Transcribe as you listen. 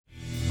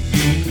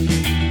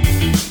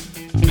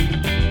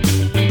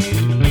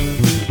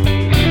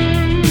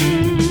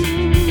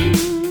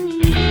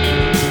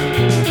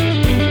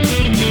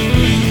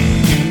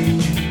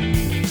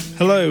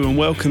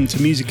welcome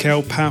to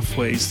Musical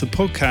Pathways, the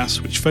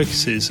podcast which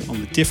focuses on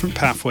the different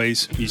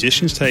pathways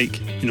musicians take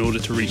in order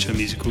to reach their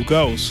musical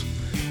goals.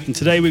 And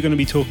today we're going to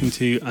be talking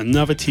to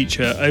another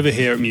teacher over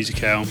here at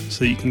Musical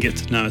so you can get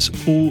to know us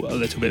all a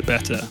little bit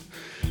better.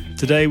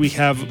 Today we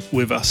have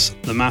with us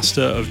the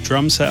master of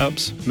drum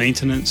setups,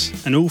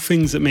 maintenance, and all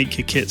things that make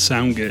your kit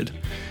sound good.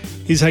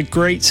 He's had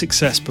great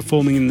success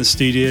performing in the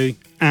studio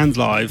and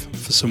live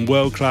for some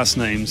world-class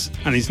names,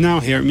 and he's now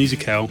here at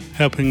Musical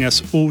helping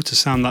us all to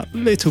sound that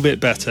little bit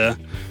better.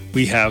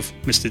 We have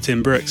Mr.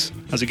 Tim Brooks.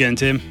 How's it going,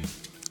 Tim?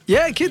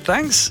 Yeah, good,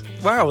 thanks.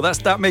 Wow,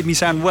 that made me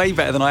sound way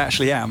better than I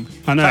actually am.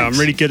 I know, Thanks. I'm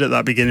really good at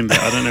that beginning bit.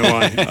 I don't know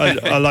why.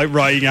 I like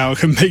writing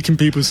out and making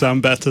people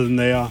sound better than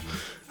they are.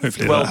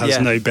 Hopefully that has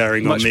no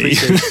bearing on me.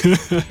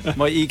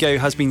 My ego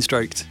has been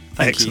stroked.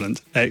 Thank you.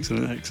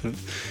 Excellent.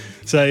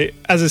 So,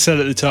 as I said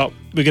at the top,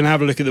 we're going to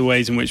have a look at the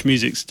ways in which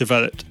music's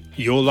developed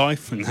your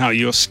life and how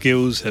your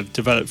skills have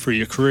developed through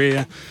your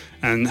career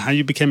and how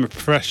you became a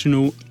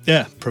professional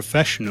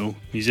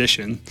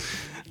musician.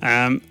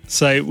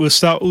 So we'll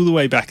start all the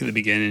way back at the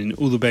beginning,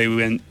 all the way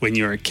when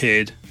you were a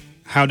kid.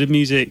 How did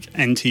music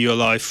enter your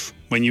life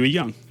when you were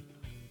young?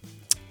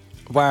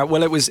 Wow,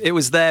 well, it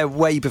was there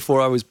way before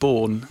I was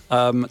born.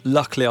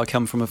 Luckily, I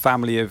come from a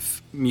family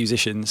of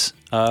musicians.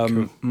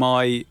 Cool.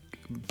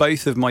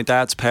 Both of my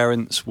dad's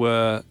parents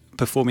were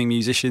performing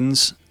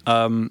musicians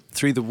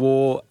through the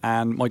war,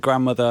 and my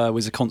grandmother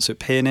was a concert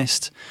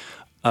pianist.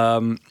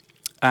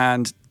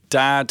 And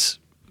Dad,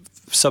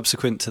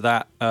 subsequent to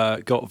that,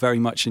 got very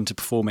much into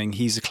performing.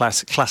 He's a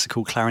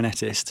classical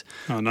clarinetist.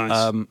 Oh,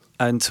 nice.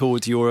 And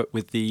toured Europe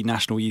with the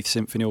National Youth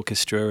Symphony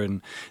Orchestra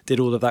and did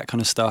all of that kind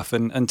of stuff.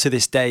 And to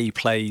this day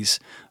plays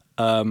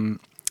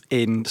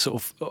in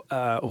sort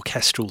of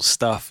orchestral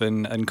stuff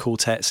and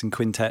quartets and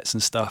quintets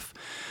and stuff.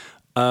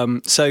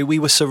 So we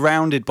were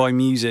surrounded by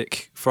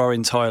music for our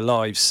entire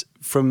lives.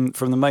 From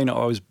the moment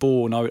I was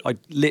born, I'd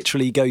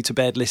literally go to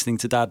bed listening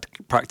to Dad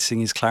practicing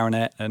his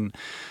clarinet, and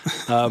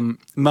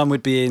Mum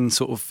would be in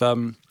sort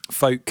of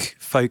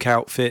folk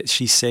outfit.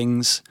 She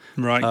sings.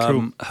 Right,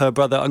 cool. Her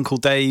brother, Uncle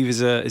Dave,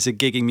 is a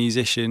gigging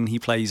musician. He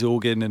plays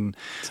organ and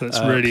so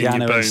it's really piano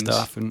in your bones. And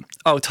stuff. And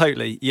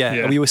totally,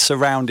 yeah. We were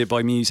surrounded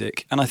by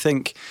music, and I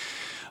think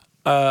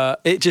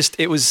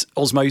it was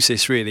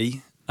osmosis,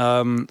 really.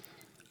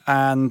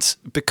 And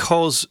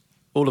because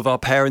all of our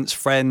parents,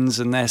 friends,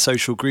 and their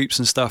social groups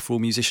and stuff were all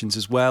musicians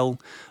as well,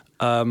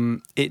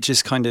 it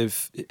just kind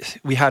of...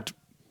 We had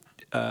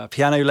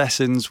piano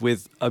lessons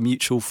with a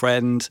mutual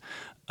friend,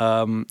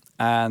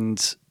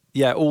 and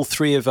yeah, all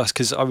three of us,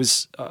 because I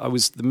was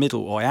the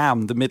middle, or I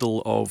am the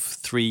middle of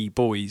three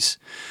boys.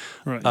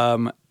 Right.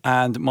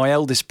 And my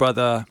eldest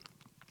brother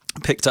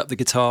picked up the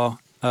guitar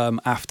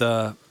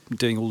after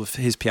doing all of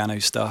his piano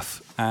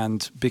stuff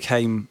and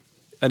became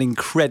an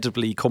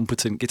incredibly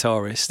competent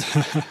guitarist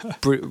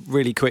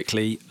really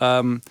quickly.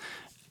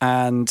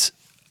 And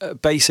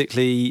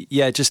basically,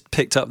 just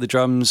picked up the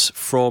drums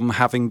from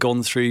having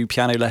gone through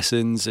piano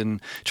lessons and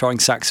trying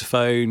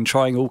saxophone,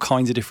 trying all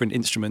kinds of different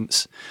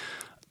instruments.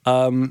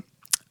 And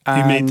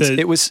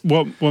it was...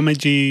 What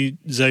made you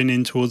zone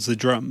in towards the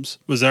drums?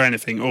 Was there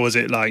anything, or was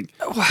it like,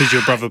 because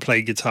your brother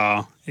played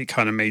guitar, it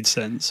kind of made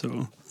sense?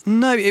 Or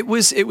No, it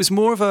was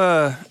more of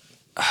a...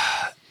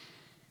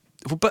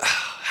 But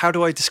how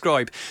do I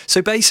describe?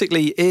 So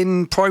basically,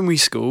 in primary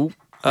school,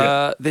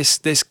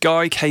 this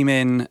guy came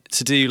in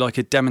to do like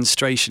a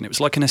demonstration. It was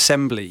like an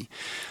assembly.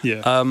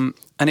 Yeah. And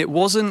it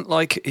wasn't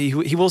like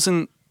he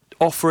wasn't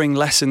offering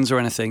lessons or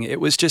anything. It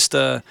was just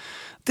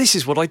this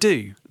is what I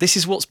do. This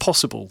is what's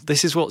possible.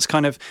 This is what's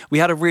kind of... We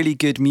had a really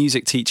good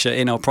music teacher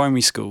in our primary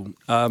school,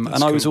 and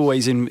cool. I was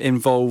always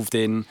involved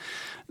in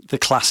the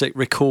classic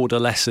recorder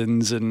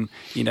lessons, and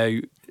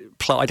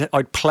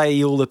I'd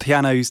play all the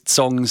piano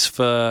songs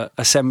for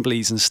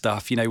assemblies and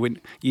stuff.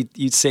 When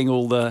you'd sing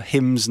all the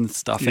hymns and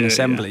stuff in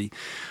assembly.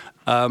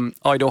 Yeah.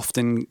 I'd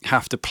often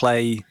have to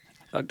play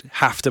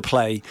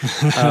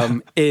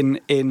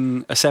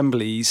in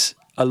assemblies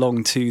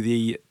along to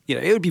the.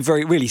 It would be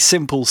really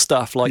simple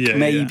stuff, like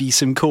maybe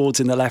some chords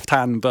in the left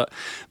hand, but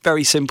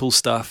very simple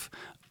stuff.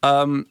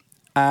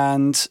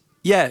 And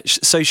yeah,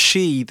 so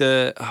she,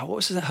 what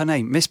was her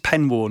name? Miss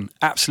Penworn,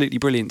 absolutely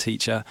brilliant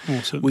teacher,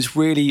 awesome. Was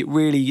really,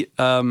 really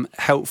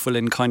helpful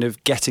in kind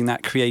of getting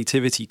that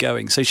creativity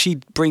going. So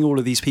she'd bring all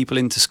of these people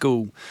into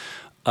school,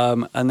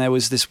 and there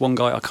was this one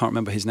guy, I can't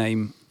remember his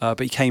name, but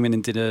he came in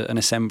and did an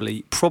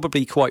assembly,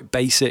 probably quite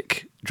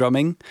basic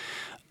drumming,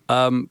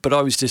 but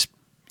I was just,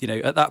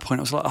 at that point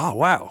I was like, oh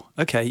wow,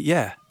 okay,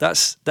 yeah,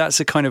 that's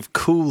a kind of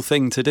cool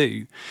thing to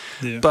do.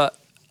 Yeah. But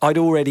I'd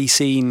already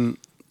seen,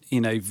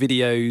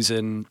 videos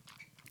and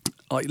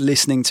like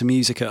listening to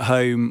music at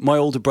home. My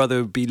older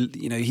brother would be,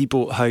 he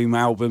brought home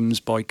albums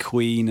by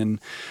Queen and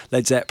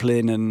Led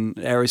Zeppelin and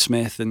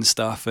Aerosmith and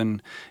stuff,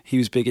 and he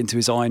was big into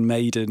his Iron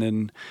Maiden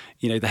and,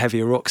 the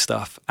heavier rock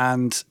stuff.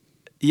 And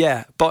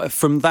yeah, but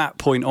from that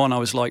point on, I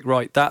was like,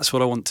 right, that's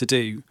what I want to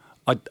do.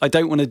 I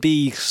don't want to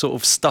be sort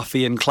of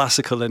stuffy and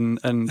classical and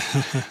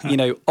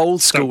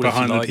old school. Stuck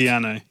behind the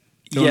piano.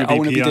 I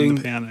want to be doing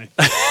the piano.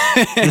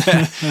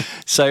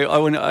 So I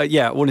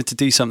wanted to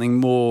do something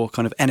more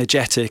kind of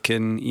energetic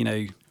and, you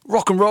know,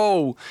 rock and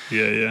roll.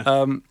 Yeah.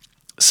 I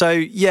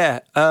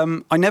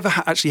never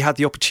actually had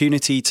the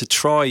opportunity to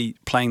try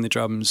playing the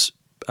drums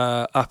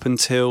up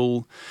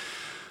until,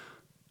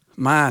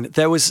 my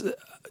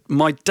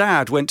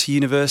dad went to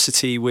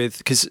university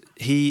because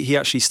he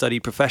actually studied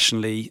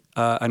professionally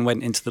and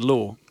went into the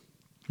law.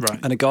 Right.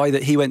 And a guy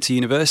that he went to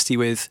university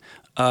with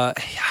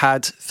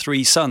had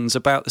 3 sons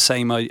about the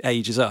same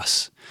age as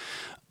us.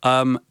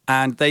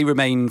 And they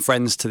remain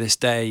friends to this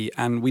day.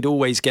 And we'd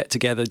always get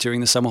together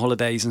during the summer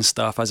holidays and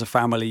stuff as a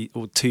family,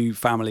 or 2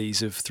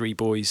 families of 3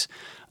 boys.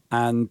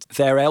 And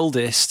their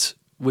eldest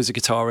was a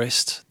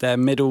guitarist. Their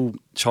middle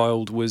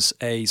child was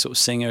a sort of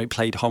singer who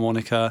played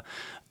harmonica.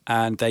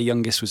 And their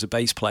youngest was a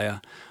bass player.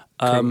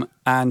 Cool.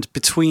 And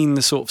between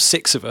the sort of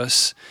 6 of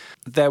us,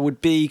 there would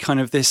be kind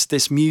of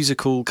this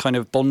musical kind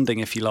of bonding,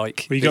 if you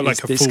like. Well, you got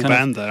like a full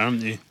band there,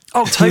 haven't you?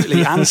 Oh,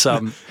 totally, and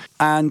some.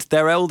 And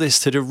their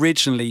eldest had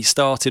originally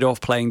started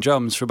off playing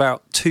drums for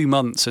about 2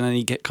 months, and then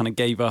he kind of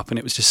gave up, and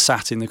it was just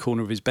sat in the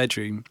corner of his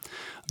bedroom.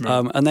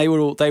 Right. And they were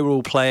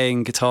all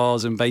playing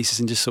guitars and basses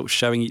and just sort of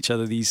showing each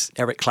other these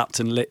Eric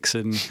Clapton licks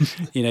and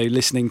you know,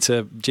 listening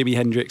to Jimi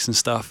Hendrix and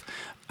stuff.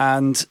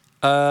 And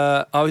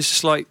I was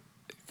just like,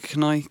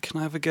 can I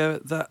have a go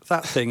at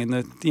that thing? And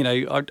I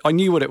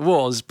knew what it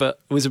was, but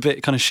was a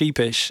bit kind of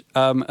sheepish.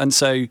 And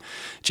so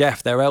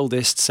Jeff, their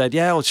eldest, said,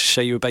 "Yeah, I'll just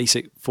show you a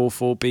basic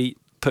 4/4 beat."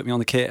 Put me on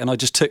the kit, and I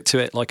just took to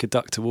it like a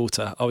duck to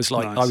water. I was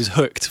like, nice. I was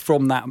hooked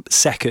from that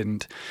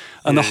second.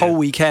 And the whole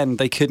weekend,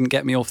 they couldn't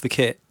get me off the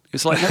kit. It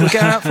was like, "No, we're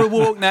going out for a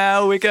walk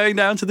now. We're going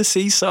down to the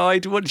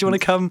seaside. What, do you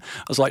want to come?"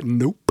 I was like,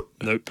 "Nope."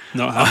 Nope,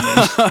 not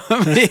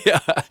happening.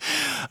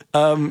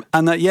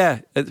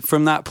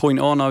 From that point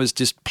on, I was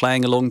just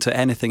playing along to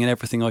anything and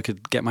everything I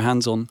could get my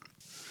hands on.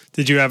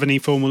 Did you have any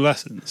formal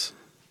lessons?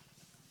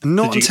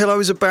 Not until I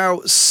was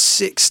about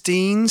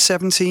 16,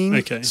 17,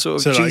 okay.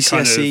 Sort of GCSE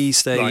kind of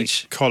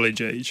stage. Like college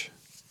age.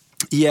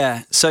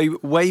 Yeah, so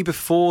way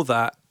before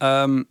that,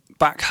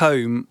 back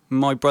home,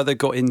 my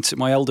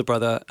elder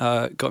brother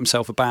got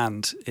himself a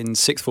band in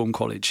 6th form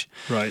college.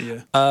 Right,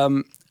 yeah.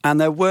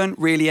 And there weren't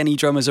really any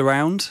drummers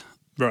around.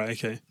 Right,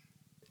 okay.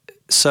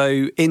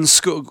 So in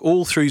school,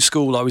 all through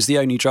school, I was the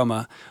only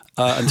drummer.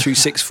 And through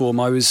 6th form,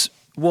 I was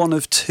one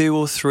of 2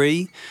 or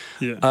 3.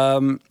 Yeah.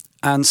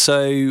 And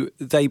so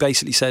they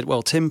basically said,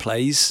 "Well, Tim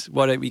plays.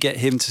 Why don't we get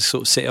him to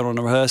sort of sit on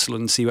a rehearsal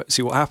and see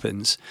what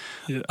happens?"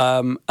 Yeah.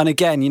 And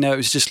again, it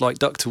was just like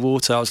duck to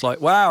water. I was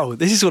like, "Wow,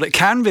 this is what it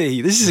can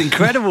be. This is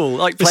incredible!"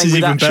 Like this playing is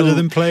with even better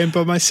than playing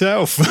by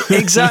myself.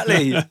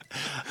 Exactly.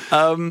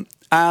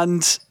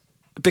 And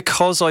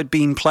because I'd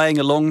been playing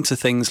along to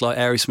things like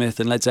Aerosmith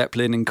and Led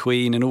Zeppelin and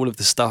Queen and all of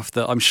the stuff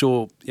that I'm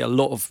sure a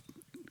lot of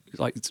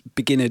like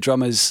beginner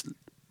drummers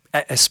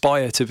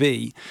aspire to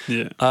be.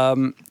 Yeah.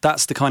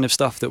 That's the kind of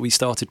stuff that we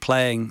started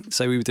playing.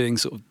 So we were doing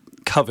sort of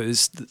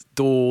covers,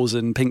 Doors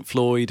and Pink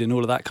Floyd and all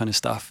of that kind of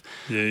stuff.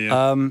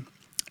 Yeah.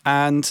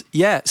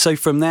 So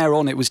from there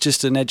on, it was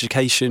just an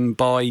education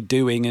by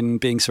doing and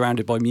being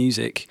surrounded by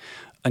music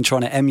and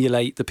trying to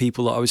emulate the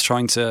people that I was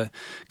trying to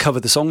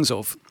cover the songs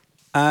of.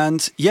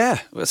 And I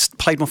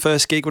played my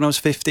first gig when I was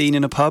 15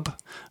 in a pub,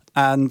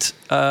 and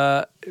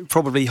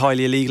probably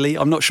highly illegally.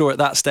 I'm not sure at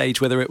that stage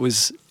whether it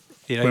was,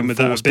 when would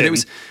that have been? But it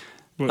was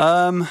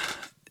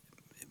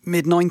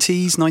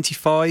mid-90s,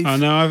 95. Oh,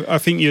 no, I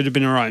think you'd have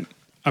been all right.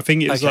 I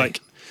think it was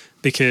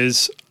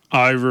because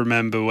I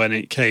remember when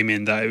it came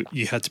in that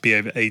you had to be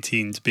over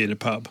 18 to be in a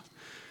pub.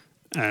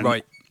 And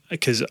right.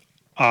 Because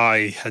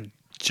I had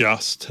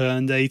just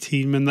turned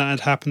 18 when that had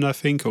happened, I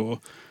think, or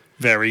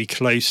very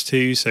close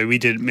to, so we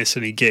didn't miss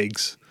any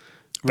gigs.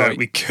 But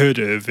we could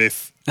have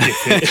if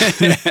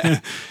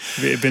it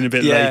had been a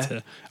bit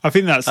later. I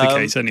think that's the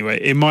case anyway.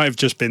 It might have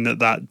just been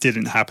that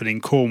didn't happen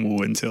in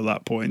Cornwall until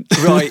that point.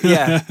 Right,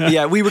 yeah.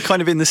 Yeah, we were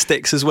kind of in the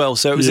sticks as well.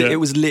 So it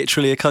was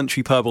literally a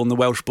country pub on the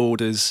Welsh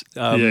borders.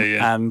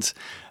 And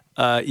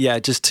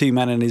just 2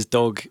 men and his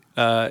dog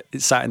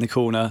sat in the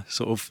corner,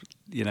 sort of,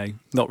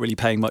 not really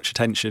paying much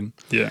attention.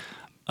 Yeah.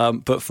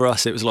 But for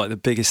us, it was like the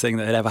biggest thing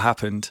that had ever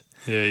happened.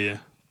 Yeah.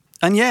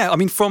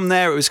 And from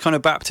there, it was kind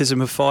of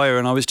baptism of fire.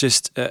 And I was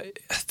just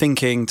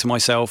thinking to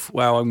myself,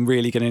 wow, I'm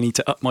really going to need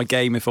to up my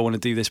game if I want to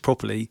do this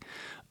properly.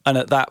 And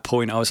at that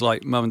point, I was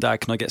like, Mum and Dad,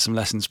 can I get some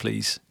lessons,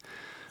 please?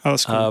 Oh,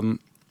 that's cool. And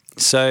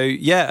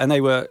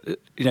they were,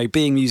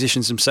 being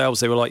musicians themselves,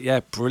 they were like, yeah,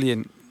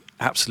 brilliant,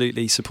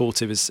 absolutely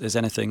supportive as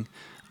anything.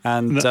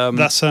 And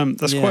that's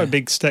quite a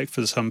big step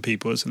for some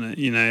people, isn't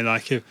it?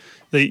 Like if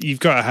you've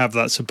got to have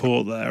that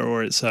support there,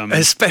 or it's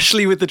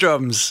especially with the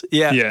drums.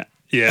 Yeah.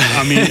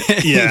 I mean,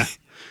 yeah.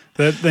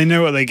 They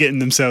know what they're getting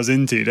themselves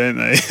into, don't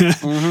they?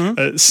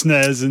 Mm-hmm.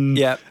 Snares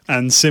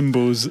and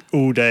cymbals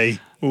all day,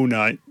 all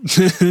night.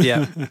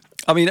 Yeah.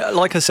 I mean,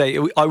 like I say,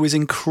 I was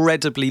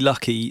incredibly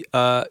lucky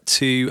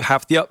to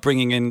have the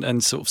upbringing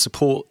and sort of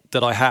support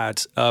that I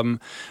had.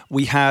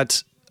 We had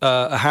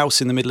a house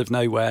in the middle of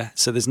nowhere,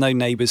 so there's no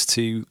neighbours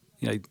to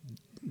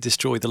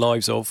destroy the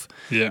lives of.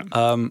 Yeah.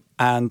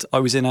 And I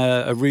was in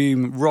a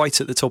room right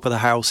at the top of the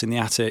house in the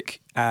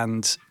attic,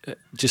 and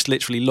just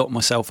literally locked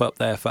myself up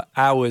there for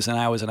hours and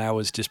hours and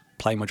hours, just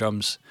playing my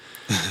drums.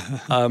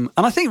 And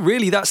I think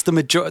really that's the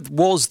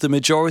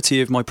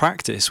majority of my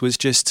practice, was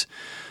just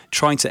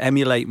trying to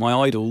emulate my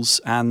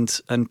idols and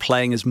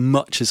playing as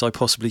much as I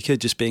possibly could,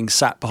 just being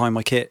sat behind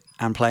my kit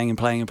and playing and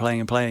playing and playing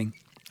and playing.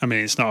 I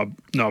mean, it's not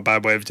a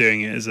bad way of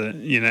doing it, is it?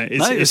 You know,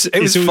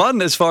 it was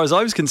fun as far as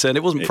I was concerned.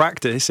 It wasn't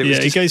practice. It was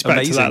just it goes back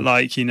amazing. to that,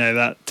 like, you know,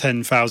 that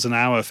 10,000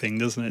 hour thing,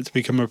 doesn't it? To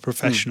become a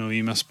professional,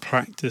 you must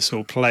practice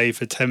or play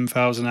for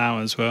 10,000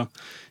 hours. Well,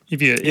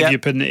 if you're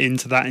putting it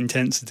into that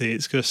intensity,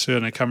 it's just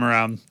going to come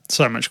around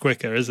so much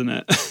quicker, isn't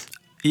it?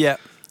 Yeah.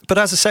 But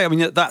as I say, I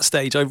mean, at that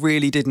stage, I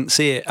really didn't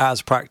see it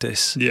as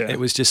practice. Yeah. It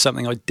was just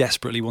something I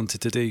desperately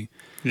wanted to do.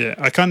 Yeah,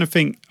 I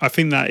think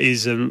that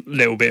is a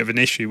little bit of an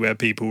issue where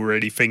people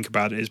really think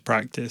about it as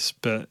practice,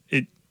 but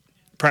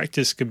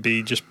practice can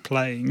be just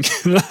playing.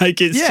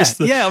 Like it's just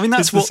I mean,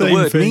 that's what the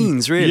word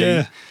means,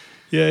 really.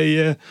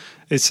 Yeah.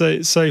 It's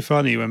so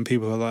funny when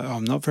people are like, "Oh,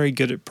 I'm not very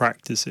good at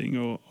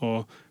practicing,"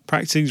 or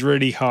practicing's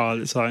really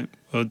hard. It's like,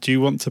 well, do you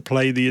want to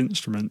play the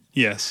instrument?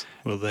 Yes.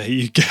 Well, there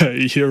you go.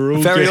 You're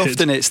all very good.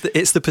 often it's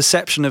the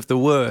perception of the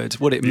word,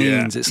 what it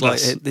means. It's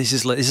like this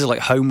is like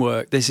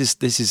homework. This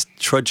is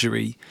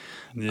trudgery.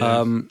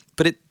 Yeah.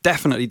 But it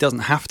definitely doesn't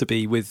have to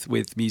be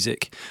with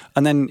music.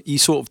 And then you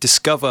sort of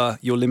discover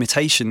your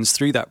limitations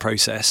through that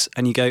process,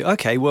 and you go,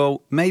 okay,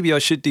 well, maybe I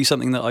should do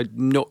something that I'm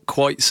not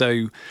quite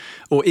so,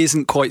 or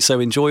isn't quite so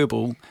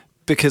enjoyable,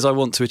 because I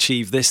want to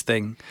achieve this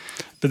thing.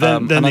 But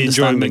then the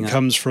enjoyment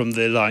comes from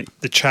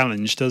the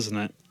challenge, doesn't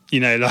it? You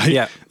know,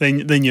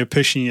 then you're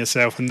pushing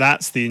yourself, and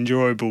that's the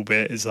enjoyable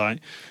bit. Is like,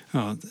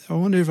 oh, I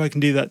wonder if I can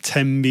do that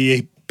 10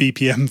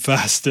 BPM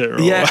faster. Or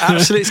yeah,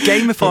 absolutely. It's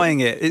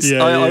gamifying it.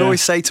 I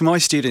always say to my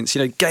students,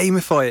 you know,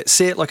 gamify it.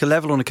 See it like a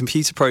level on a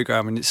computer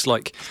program, and it's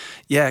like,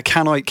 yeah,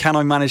 can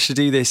I manage to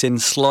do this in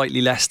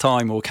slightly less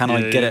time, or can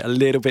I get it a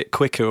little bit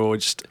quicker, or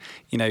just,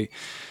 you know,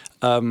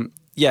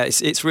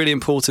 it's really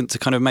important to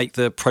kind of make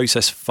the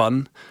process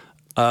fun.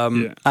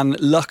 And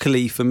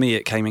luckily for me,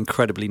 it came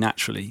incredibly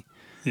naturally.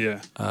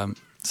 Yeah.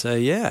 So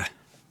yeah,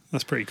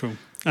 that's pretty cool.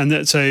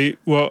 And so,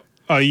 what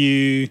are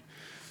you?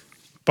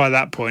 By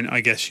that point,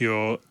 I guess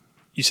you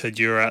said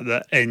you're at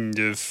the end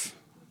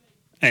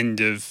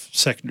of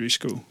secondary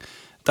school.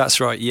 That's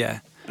right. Yeah.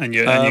 And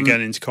you're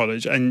getting into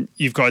college, and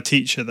you've got a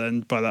teacher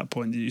then. By that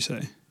point, did you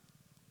say?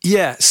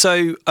 Yeah.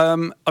 So,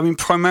 I mean,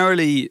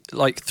 primarily,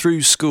 like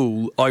through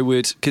school,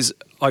 because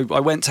I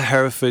went to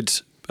Hereford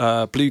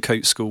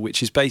Bluecoat School,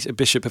 which is based at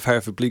Bishop of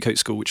Hereford Bluecoat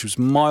School, which was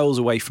miles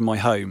away from my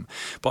home,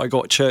 but I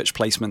got a church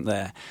placement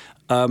there,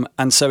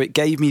 and so it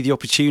gave me the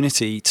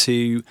opportunity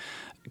to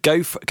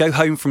go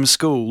home from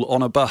school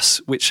on a bus,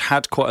 which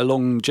had quite a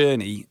long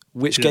journey,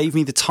 which gave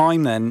me the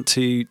time then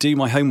to do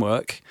my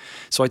homework.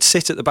 So I'd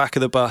sit at the back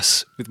of the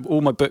bus with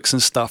all my books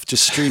and stuff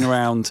just strewn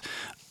around,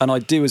 and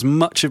I'd do as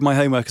much of my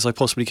homework as I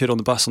possibly could on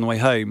the bus on the way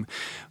home,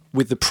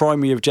 with the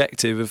primary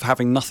objective of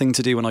having nothing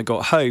to do when I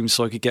got home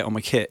so I could get on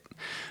my kit.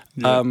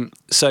 Yeah.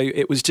 So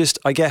it was just,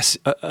 I guess,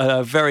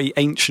 a very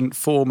ancient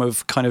form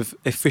of kind of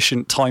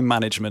efficient time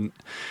management.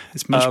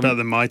 It's much better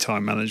than my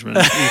time management,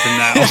 even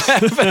now.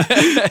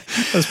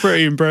 That's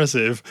pretty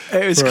impressive.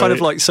 It was kind of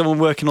like someone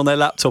working on their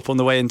laptop on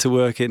the way into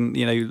work in,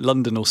 you know,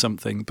 London or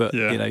something, but,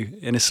 you know,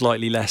 in a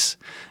slightly less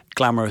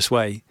glamorous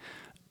way.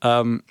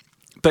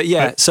 But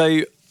yeah,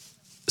 sorry.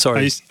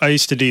 I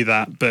used to do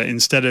that, but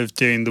instead of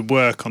doing the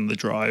work on the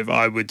drive,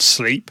 I would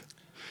sleep.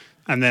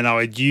 And then I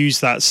would use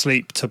that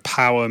sleep to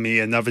power me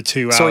another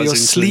 2 hours. So you're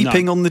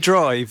sleeping on the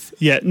drive?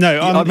 Yeah, no,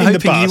 I'm in the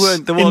bus. You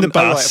weren't the one. In the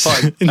bus. Oh,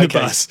 right, in the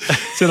bus.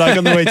 So like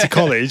on the way to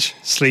college,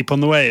 sleep on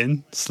the way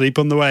in, sleep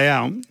on the way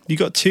out. You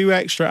got 2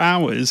 extra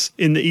hours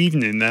in the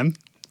evening then.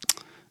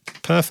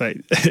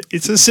 Perfect.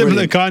 It's a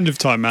similar kind of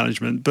time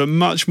management, but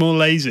much more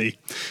lazy.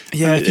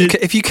 Yeah,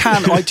 if you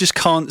can, I just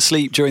can't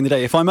sleep during the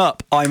day. If I'm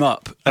up, I'm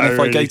up. And if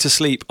I go to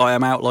sleep, I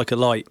am out like a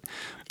light.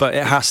 But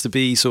it has to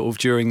be sort of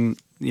during,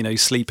 you know,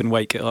 sleep and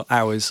wake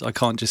hours. I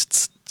can't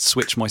just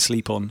switch my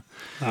sleep on.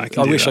 I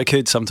wish I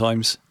could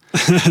sometimes.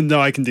 No,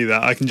 I can do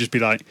that. I can just be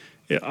like,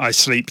 I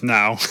sleep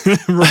now,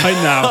 right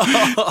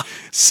now.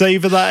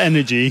 Savour that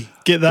energy,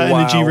 get that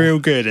energy real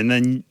good, and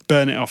then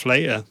burn it off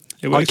later.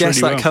 I guess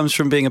that comes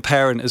from being a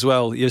parent as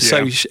well. You're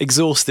so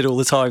exhausted all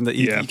the time that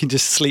you can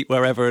just sleep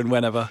wherever and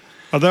whenever.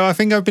 Although I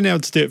think I've been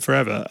able to do it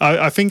forever.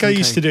 I think I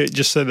used to do it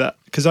just so that,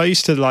 because I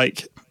used to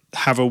like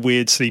have a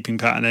weird sleeping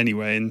pattern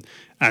anyway,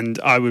 and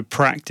I would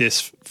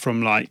practice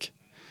from like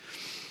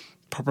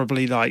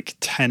probably like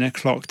 10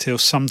 o'clock till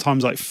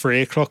sometimes like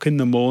 3 o'clock in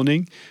the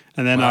morning,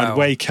 and then I'd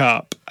wake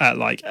up at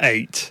like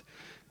 8,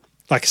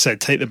 like I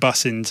said, take the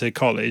bus into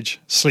college,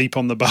 sleep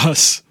on the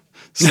bus,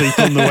 sleep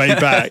on the way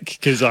back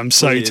because I'm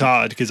so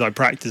tired because I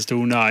practiced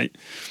all night.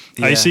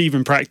 I used to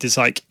even practice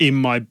like in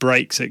my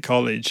breaks at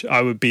college.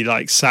 I would be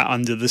like sat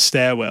under the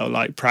stairwell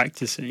like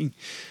practicing.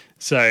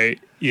 So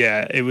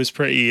yeah, it was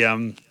pretty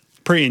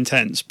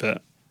intense,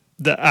 but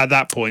at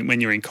that point,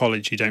 when you're in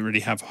college, you don't really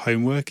have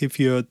homework if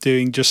you're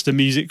doing just a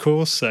music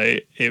course. So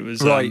it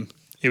was right.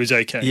 It was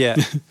okay. Yeah,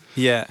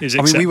 yeah. I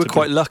mean, we were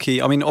quite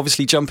lucky. I mean,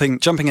 obviously,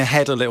 jumping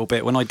ahead a little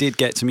bit. When I did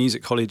get to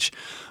music college,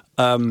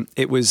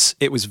 it was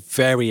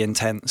very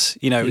intense.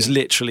 You know, it was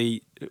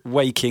literally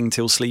waking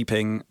till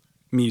sleeping,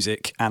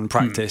 music and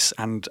practice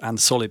and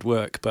solid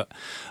work. But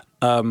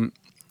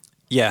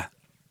yeah.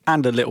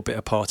 And a little bit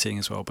of partying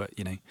as well, but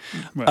you know.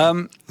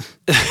 Well.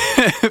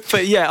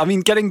 But yeah, I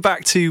mean, getting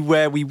back to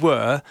where we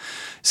were,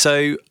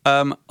 so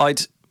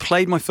I'd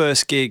played my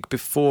first gig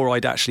before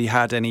I'd actually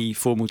had any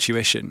formal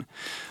tuition,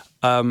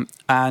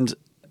 and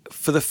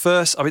for the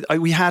first,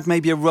 we had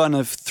maybe a run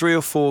of 3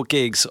 or 4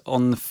 gigs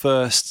on the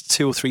first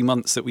 2 or 3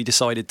 months that we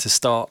decided to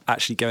start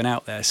actually going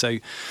out there. So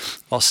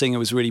our singer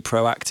was really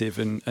proactive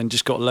and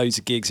just got loads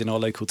of gigs in our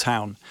local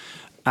town,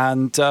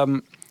 and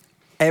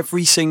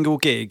every single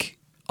gig,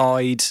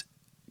 I'd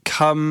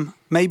come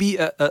maybe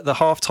at the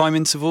half-time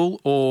interval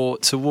or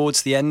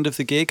towards the end of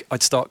the gig,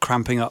 I'd start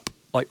cramping up,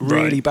 like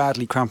really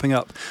badly cramping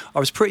up. I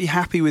was pretty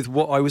happy with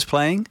what I was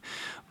playing,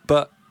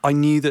 but I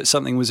knew that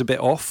something was a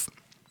bit off.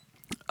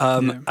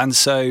 And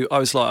so I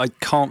was like, I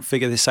can't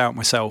figure this out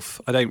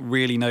myself. I don't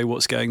really know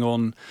what's going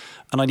on,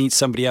 and I need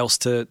somebody else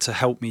to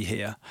help me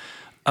here.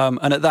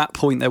 And at that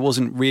point, there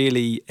wasn't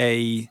really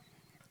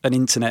an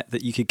internet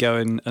that you could go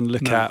and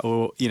look at,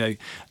 or, you know,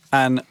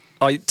 and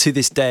I, to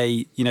this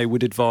day, you know,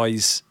 would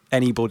advise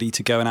anybody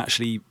to go and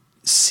actually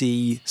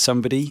see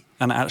somebody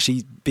and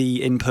actually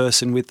be in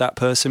person with that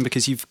person,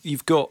 because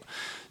you've got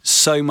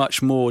so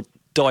much more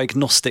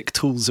diagnostic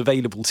tools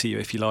available to you,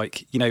 if you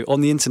like. You know,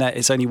 on the internet,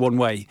 it's only one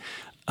way.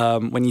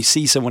 When you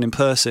see someone in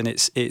person,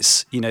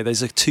 it's you know,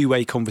 there's a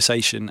 2-way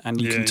conversation,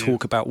 and you can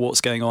talk about what's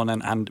going on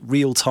and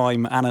real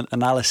time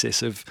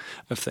analysis of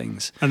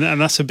things. And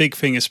that's a big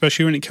thing,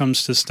 especially when it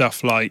comes to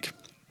stuff like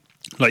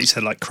you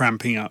said, like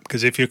cramping up,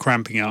 because if you're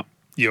cramping up,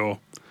 you're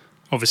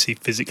obviously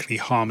physically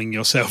harming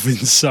yourself in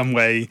some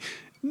way,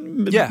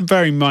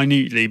 very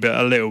minutely, but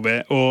a little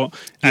bit.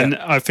 And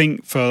I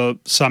think for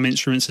some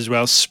instruments as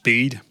well,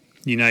 speed.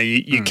 You know,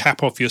 you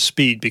cap off your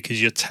speed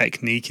because your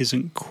technique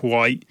isn't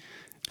quite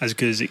as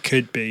good as it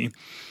could be.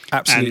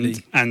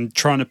 Absolutely. And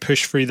trying to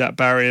push through that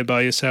barrier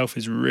by yourself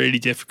is really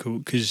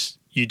difficult because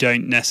you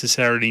don't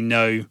necessarily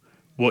know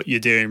what you're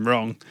doing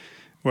wrong.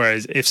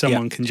 Whereas if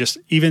someone can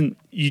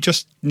you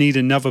just need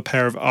another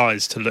pair of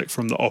eyes to look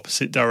from the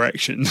opposite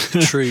direction.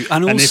 True.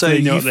 And also, if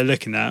they know what they're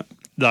looking at,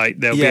 like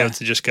they'll be able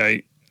to just go,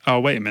 oh,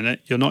 wait a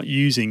minute, you're not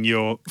using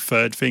your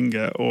third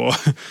finger, or...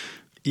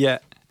 Yeah.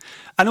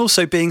 And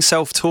also being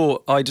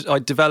self-taught, I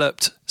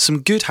developed some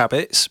good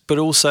habits, but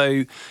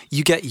also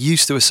you get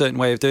used to a certain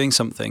way of doing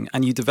something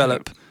and you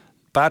develop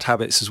bad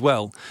habits as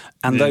well.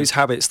 And those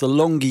habits, the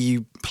longer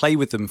you play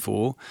with them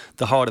for,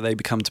 the harder they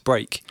become to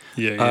break.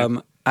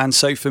 And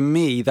so for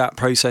me, that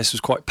process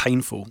was quite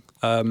painful.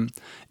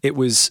 It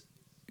was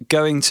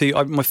going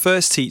to... my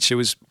first teacher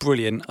was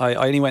brilliant. I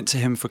only went to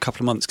him for a couple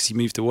of months because he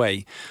moved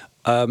away.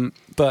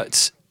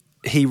 But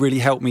he really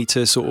helped me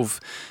to sort of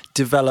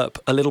develop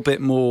a little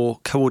bit more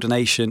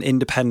coordination,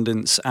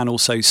 independence, and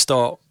also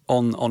start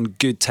on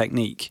good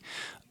technique.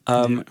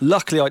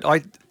 Luckily,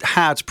 I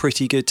had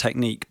pretty good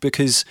technique,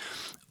 because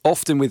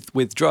often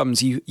with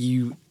drums,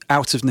 you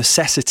out of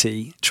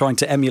necessity, trying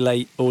to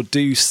emulate or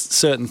do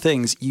certain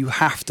things, you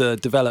have to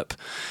develop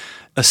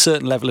a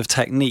certain level of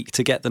technique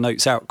to get the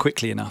notes out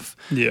quickly enough.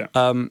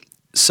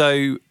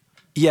 So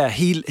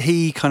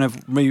he kind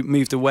of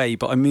moved away,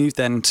 but I moved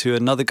then to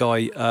another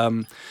guy,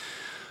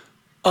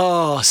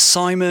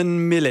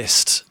 Simon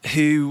Millist,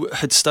 who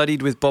had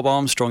studied with Bob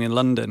Armstrong in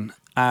London.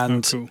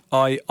 And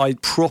I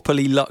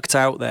properly lucked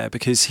out there,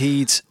 because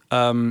he'd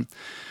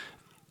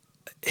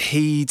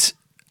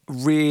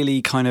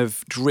really kind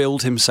of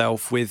drilled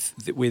himself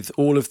with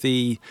all of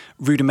the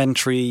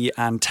rudimentary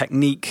and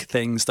technique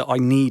things that I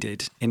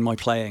needed in my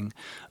playing.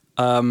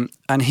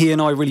 And he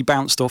and I really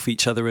bounced off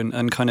each other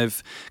and kind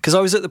of, because I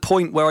was at the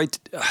point where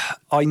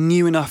I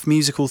knew enough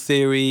musical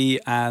theory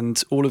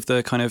and all of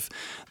the kind of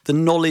the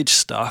knowledge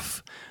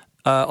stuff.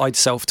 I'd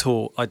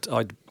self-taught.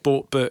 I'd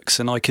bought books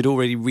and I could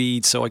already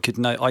read, so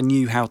I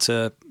knew how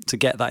to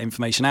get that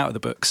information out of the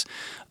books.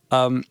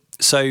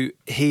 So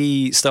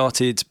he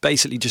started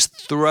basically just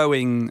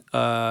throwing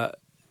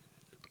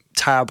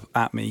tab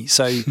at me.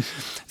 So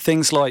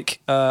things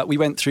like we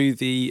went through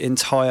the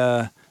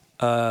entire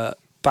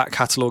back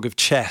catalogue of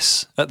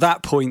Chess. At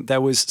that point,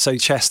 there was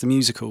Chess the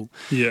musical,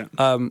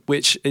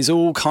 which is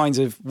all kinds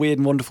of weird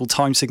and wonderful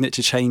time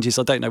signature changes.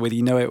 I don't know whether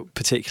you know it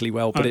particularly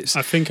well, but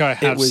I think I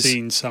have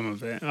seen some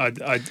of it.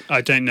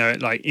 I don't know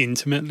it like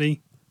intimately.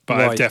 But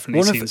I've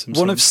definitely seen some.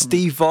 One of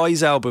Steve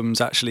Vai's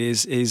albums actually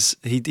is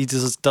he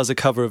does a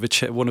cover of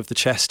one of the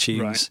Chess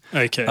tunes.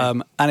 Right. Okay.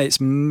 And it's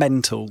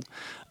mental.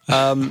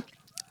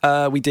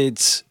 We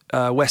did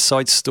West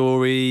Side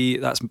Story.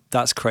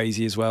 That's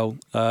crazy as well.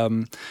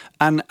 And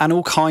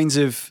all kinds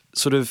of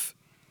sort of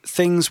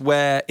things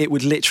where it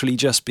would literally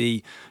just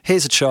be,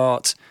 here's a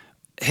chart,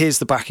 here's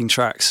the backing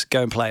tracks,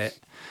 go and play it.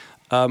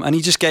 And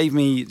he just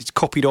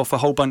copied off a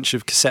whole bunch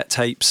of cassette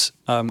tapes,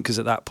 because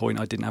at that point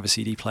I didn't have a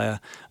CD player.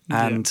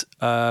 And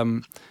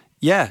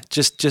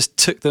just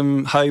took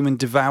them home and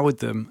devoured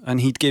them.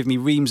 And he'd give me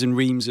reams and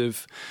reams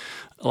of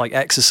like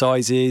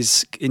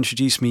exercises,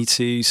 introduced me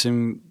to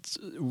some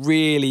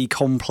really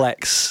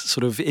complex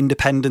sort of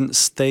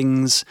independence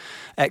things,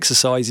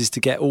 exercises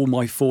to get all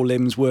my four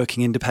limbs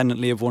working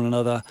independently of one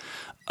another.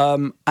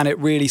 And it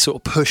really sort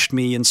of pushed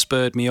me and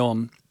spurred me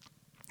on.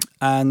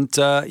 And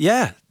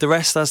the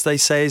rest, as they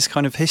say, is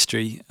kind of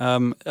history.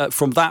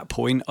 From that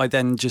point, I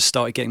then just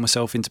started getting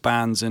myself into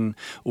bands and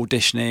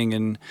auditioning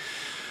and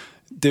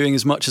doing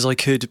as much as I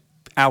could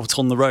out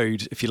on the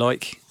road, if you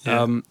like.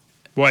 Yeah.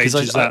 What age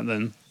is that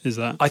then? Is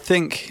that? I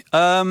think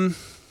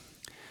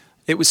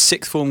it was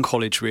sixth form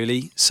college,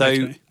 really.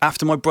 So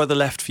after my brother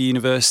left for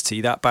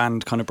university, that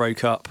band kind of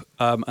broke up,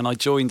 and I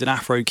joined an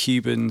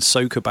Afro-Cuban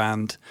soca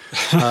band.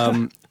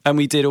 And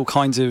we did all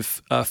kinds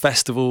of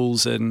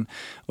festivals and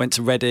went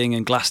to Reading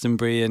and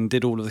Glastonbury and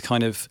did all of the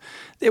kind of...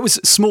 It was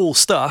small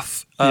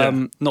stuff,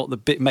 not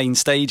the main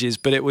stages,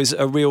 but it was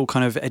a real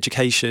kind of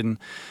education.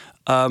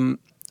 And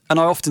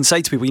I often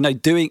say to people,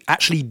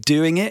 actually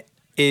doing it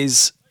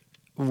is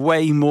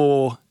way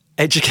more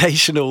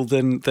educational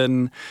than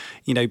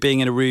being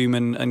in a room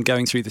and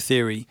going through the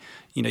theory.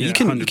 You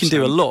can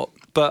do a lot,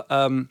 but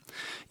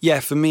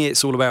for me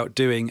it's all about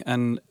doing,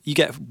 and you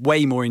get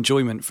way more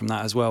enjoyment from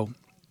that as well,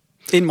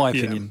 in my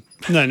opinion.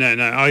 No,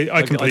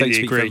 I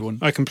completely agree.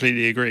 I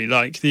completely agree.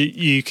 Like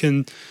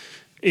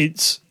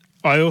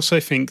I also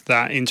think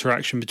that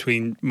interaction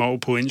between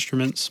multiple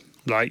instruments,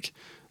 like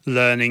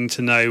learning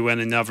to know when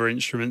another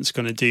instrument's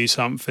going to do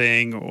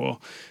something, or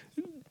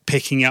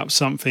picking up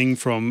something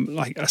from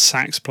like a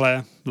sax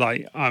player.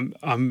 Like I'm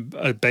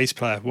a bass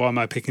player. Why am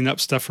I picking up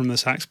stuff from the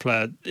sax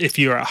player? If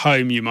you're at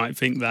home, you might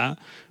think that,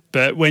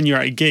 but when you're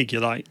at a gig,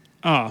 you're like,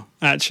 oh,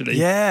 actually,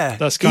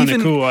 that's kind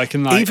of cool. I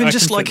can like even I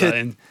just can like put that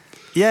in.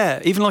 Yeah,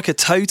 even like a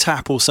toe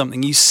tap or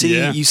something. You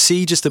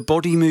see just a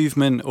body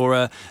movement or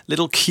a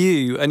little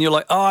cue, and you're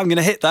like, oh, I'm going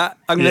to hit that.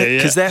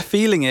 Because they're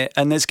feeling it,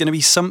 and there's going to be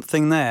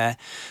something there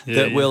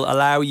that will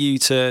allow you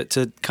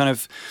to kind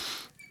of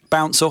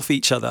bounce off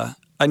each other.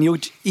 And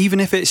even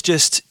if it's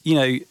just,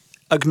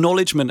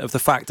 acknowledgement of the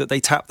fact that they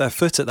tap their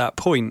foot at that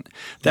point,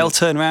 they'll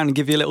turn around and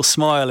give you a little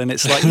smile, and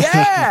it's like,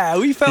 yeah,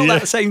 we felt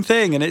that same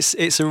thing. And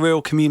it's a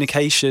real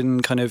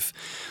communication kind of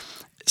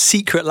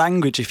secret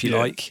language, if you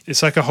like.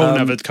 It's like a whole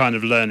nother kind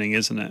of learning,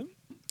 isn't it?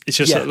 It's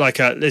just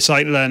it's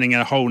like learning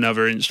a whole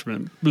nother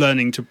instrument.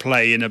 Learning to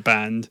play in a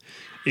band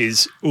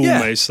is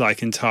almost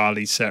like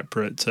entirely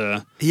separate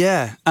to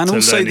and to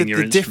also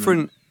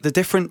the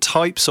different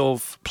types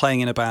of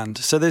playing in a band.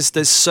 So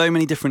there's so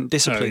many different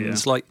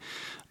disciplines. Like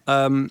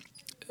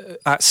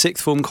at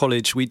sixth form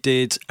college, we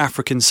did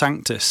African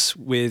Sanctus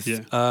with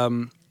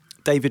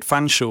David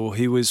Fanshawe,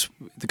 who was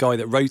the guy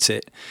that wrote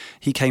it.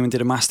 He came and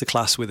did a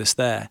masterclass with us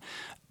there.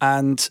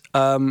 And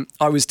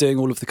I was doing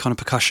all of the kind of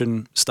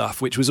percussion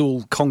stuff, which was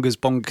all congas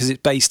bongas, because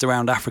it's based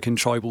around African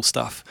tribal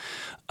stuff,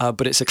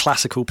 but it's a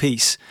classical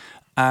piece.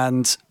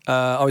 And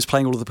I was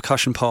playing all of the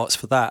percussion parts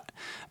for that.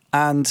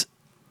 And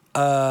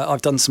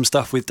I've done some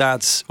stuff with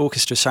Dad's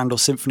orchestra, Shandor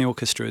Symphony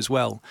Orchestra, as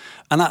well.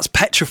 And that's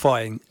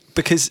petrifying,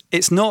 because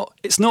it's not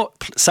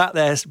sat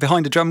there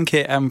behind a drum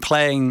kit and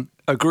playing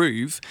a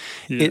groove.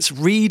 It's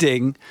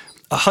reading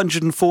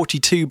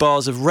 142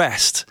 bars of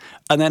rest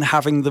and then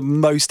having the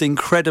most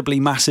incredibly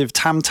massive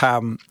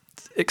tam-tam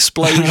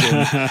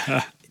explosion.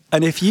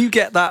 And if you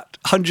get that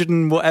 100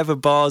 and whatever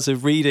bars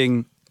of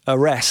reading a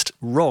rest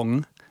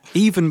wrong,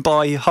 even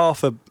by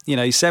half a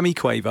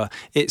semiquaver,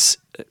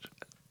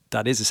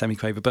 that is a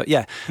semiquaver, but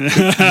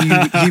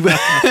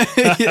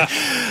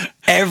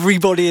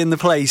everybody in the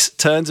place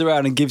turns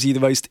around and gives you the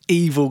most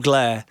evil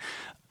glare,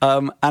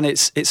 and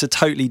it's a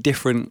totally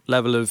different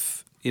level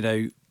of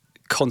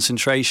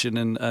concentration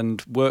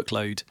and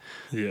workload.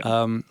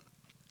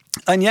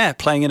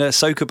 Playing in a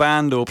soca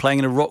band or playing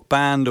in a rock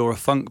band or a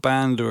funk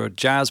band or a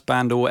jazz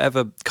band or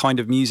whatever kind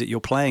of music you're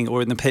playing,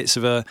 or in the pits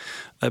of a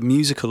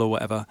musical or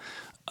whatever,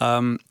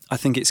 I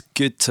think it's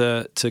good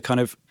to kind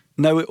of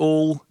know it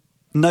all,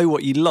 know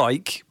what you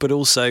like, but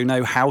also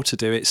know how to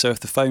do it. So if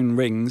the phone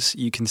rings,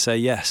 you can say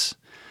yes.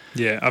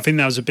 Yeah, I think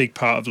that was a big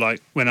part of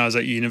like when I was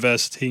at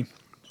university.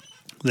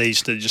 They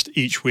used to just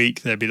each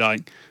week they'd be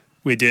like,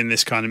 we're doing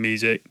this kind of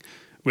music,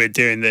 we're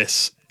doing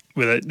this.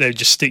 They'd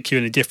just stick you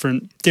in a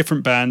different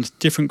band,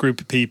 different group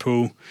of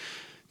people,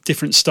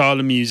 different style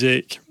of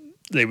music.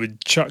 They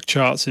would chuck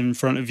charts in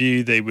front of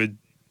you. They would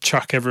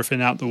chuck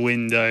everything out the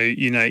window.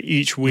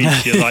 Each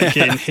week you're like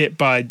getting hit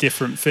by a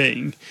different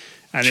thing.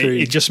 And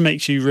it just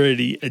makes you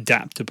really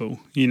adaptable,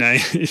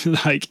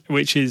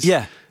 which is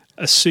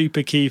a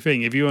super key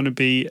thing. If you want to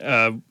be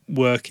a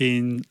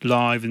working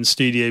live and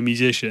studio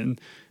musician,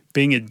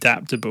 being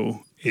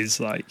adaptable is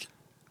like,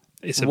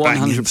 it's a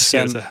 100%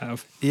 skill to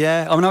have.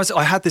 Yeah, I mean,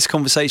 I had this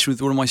conversation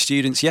with one of my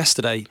students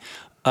yesterday,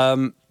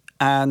 and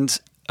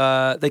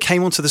they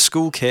came onto the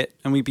school kit,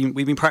 and we've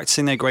been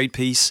practicing their grade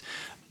piece,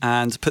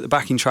 and put the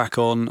backing track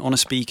on a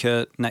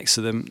speaker next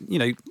to them. You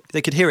know,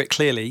 they could hear it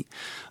clearly.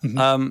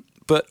 Mm-hmm.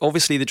 But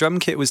obviously the drum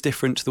kit was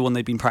different to the one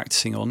they'd been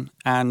practicing on,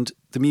 and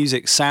the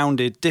music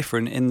sounded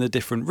different in the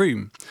different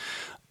room.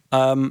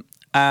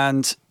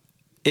 And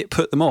it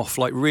put them off,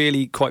 like,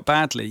 really quite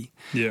badly.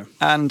 Yeah.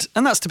 And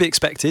that's to be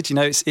expected. You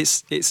know,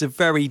 it's a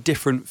very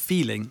different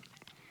feeling.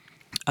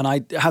 And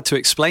I had to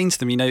explain to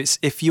them, you know,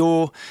 if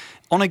you're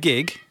on a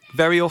gig,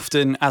 very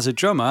often as a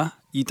drummer,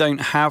 you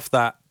don't have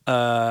that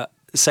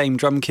same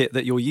drum kit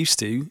that you're used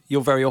to.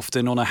 You're very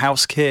often on a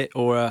house kit,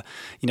 or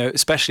you know,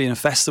 especially in a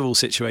festival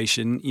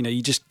situation, you know,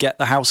 you just get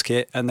the house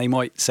kit and they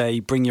might say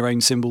bring your own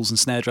cymbals and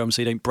snare drum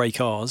so you don't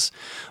break ours.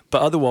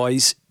 But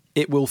otherwise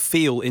it will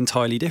feel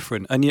entirely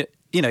different. And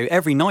you know,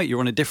 every night you're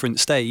on a different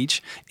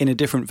stage in a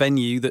different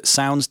venue that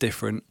sounds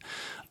different.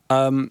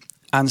 And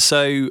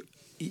so,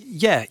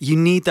 yeah, you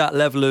need that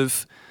level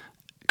of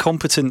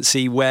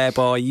competency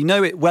whereby you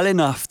know it well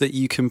enough that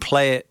you can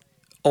play it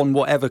on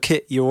whatever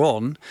kit you're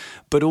on,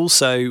 but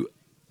also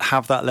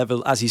have that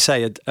level, as you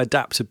say,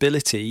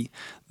 adaptability,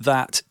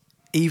 that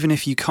even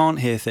if you can't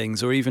hear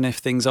things, or even if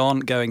things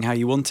aren't going how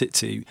you want it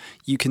to,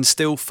 you can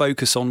still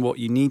focus on what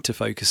you need to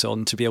focus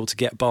on to be able to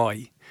get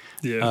by.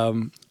 Yeah.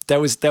 There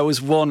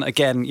was one,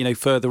 again, you know,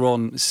 further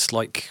on, it's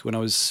like when I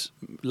was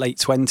late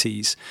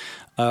 20s,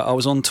 I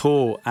was on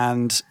tour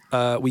and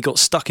we got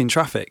stuck in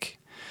traffic.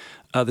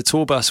 The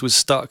tour bus was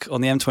stuck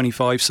on the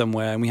M25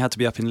 somewhere, and we had to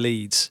be up in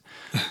Leeds.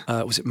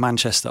 Was it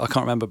Manchester? I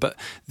can't remember. But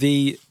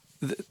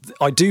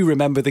I do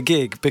remember the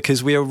gig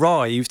because we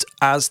arrived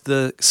as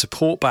the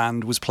support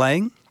band was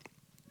playing.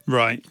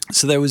 Right.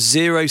 So there was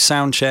zero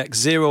sound check,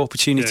 zero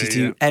opportunity to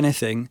do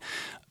anything.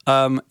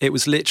 It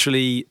was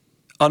literally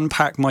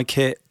unpack my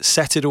kit,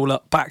 set it all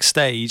up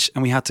backstage,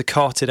 and we had to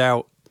cart it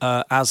out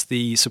as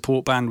the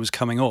support band was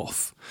coming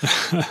off.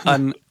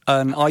 and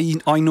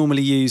I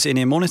normally use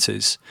in-ear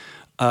monitors,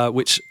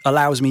 which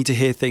allows me to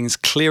hear things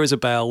clear as a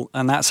bell,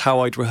 and that's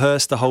how I'd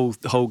rehearsed the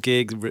whole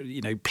gig,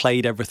 you know,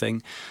 played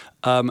everything,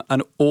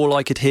 and all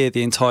I could hear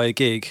the entire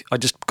gig, I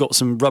just got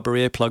some rubber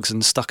earplugs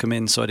and stuck them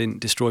in so I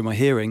didn't destroy my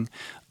hearing,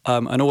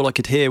 and all I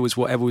could hear was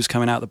whatever was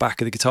coming out the back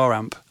of the guitar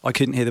amp. I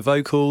couldn't hear the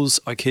vocals,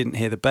 I couldn't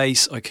hear the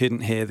bass, I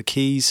couldn't hear the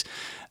keys.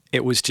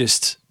 It was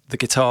just the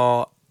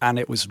guitar, and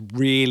it was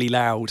really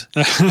loud.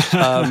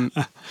 And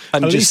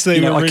at least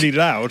they were really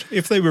loud.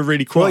 If they were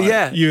really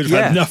quiet, you would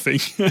have had nothing.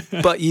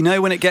 But you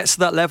know, when it gets to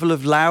that level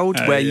of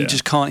loud where you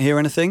just can't hear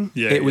anything,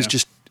 it was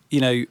just,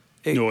 you know...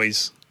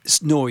 noise.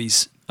 It's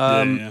noise.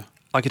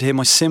 I could hear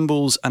my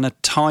cymbals and a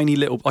tiny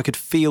little... I could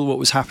feel what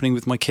was happening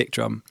with my kick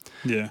drum.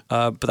 Yeah.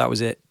 But that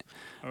was it.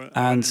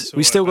 And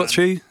we still got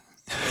through.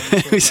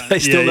 They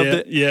still loved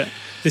it. Yeah,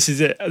 this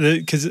is it.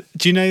 Because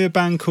do you know a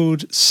band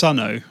called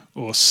Sunno,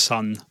 or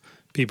Sun?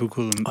 People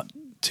call them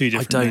two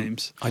different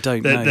names. I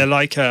don't know. They're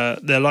like a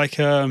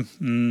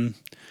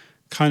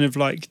kind of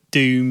like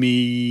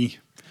doomy,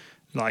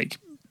 like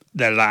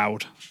they're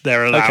loud.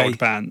 They're a loud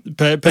band.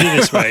 But put it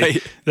this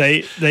way,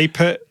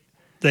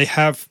 they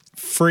have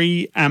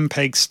 3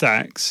 Ampeg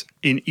stacks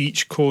in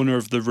each corner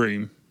of the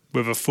room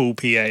with a full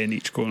PA in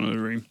each corner of the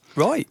room.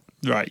 Right,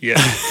 yeah.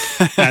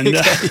 And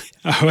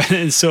I went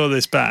and saw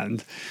this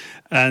band,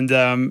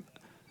 and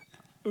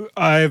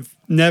I've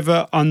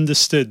never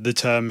understood the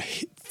term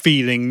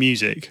feeling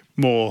music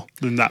more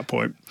than that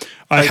point.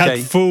 I had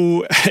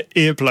full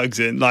earplugs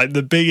in, like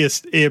the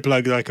biggest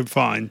earplugs I could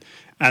find,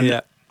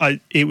 and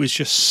it was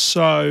just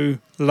so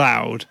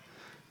loud.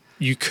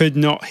 You could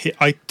not hear.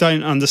 I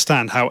don't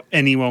understand how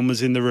anyone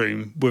was in the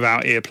room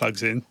without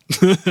earplugs in.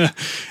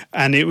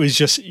 And it was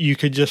just, you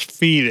could just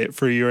feel it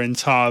through your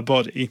entire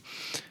body.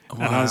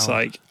 Wow. And I was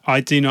like,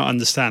 I do not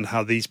understand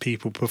how these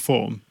people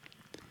perform,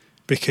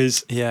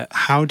 because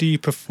how do you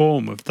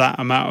perform with that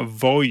amount of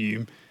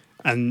volume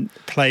and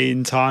play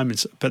in time?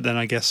 But then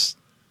I guess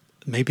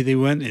maybe they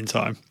weren't in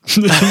time.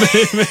 Who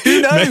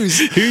knows?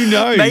 Who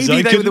knows?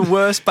 Maybe they were the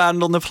worst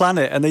band on the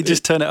planet and they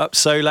just turn it up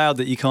so loud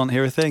that you can't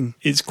hear a thing.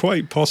 It's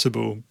quite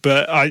possible.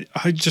 But I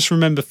just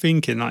remember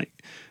thinking, like,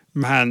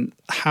 man,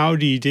 how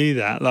do you do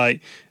that?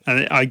 Like,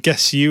 and I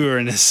guess you were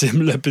in a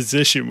similar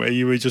position where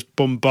you were just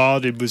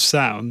bombarded with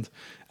sound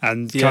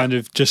and kind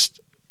of just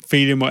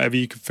feeling whatever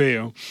you could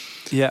feel.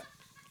 Yeah.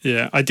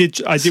 Yeah, I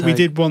did. We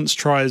did once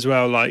try as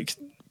well, like,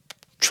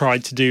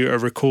 tried to do a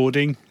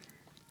recording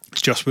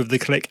just with the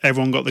click.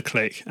 Everyone got the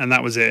click and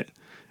that was it,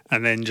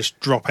 and then just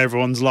drop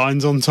everyone's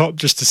lines on top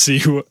just to see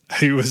who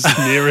was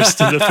nearest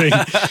to the thing.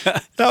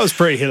 That was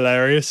pretty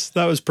hilarious.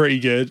 That was pretty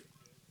good.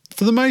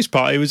 For the most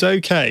part, it was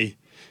okay.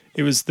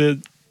 It was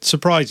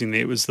surprisingly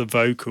it was the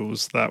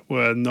vocals that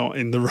were not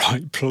in the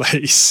right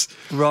place.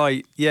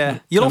 Right, yeah.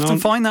 You'll often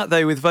find that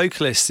though with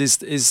vocalists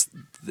is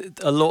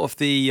a lot of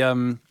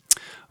the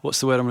what's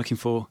the word I'm looking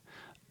for?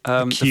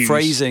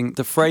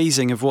 The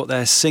phrasing of what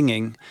they're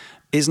singing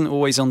isn't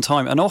always on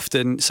time, and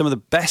often some of the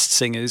best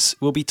singers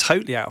will be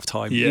totally out of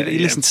time. You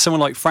listen to someone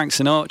like Frank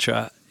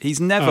Sinatra, he's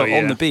never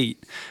on the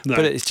beat,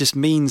 but it just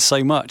means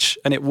so much,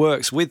 and it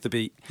works with the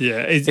beat.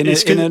 Yeah,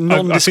 in a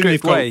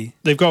nondescript way.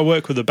 They've got to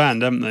work with the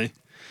band, haven't they?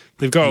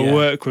 They've got to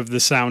work with the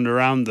sound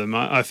around them.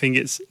 I think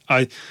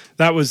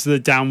that was the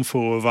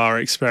downfall of our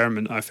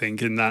experiment, I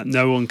think, in that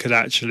no one could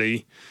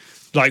actually,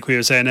 like we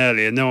were saying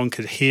earlier, no one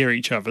could hear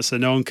each other, so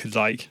no one could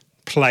like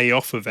play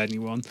off of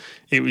anyone.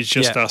 It was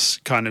just us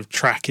kind of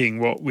tracking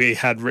what we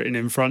had written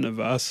in front of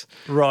us.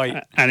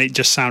 Right. And it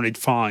just sounded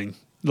fine.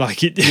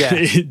 Like it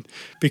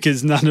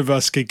because none of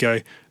us could go,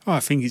 oh, I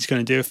think he's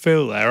going to do a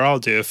fill there, I'll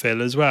do a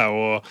fill as well,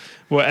 or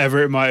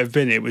whatever it might have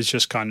been. It was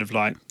just kind of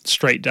like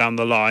straight down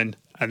the line,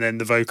 and then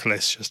the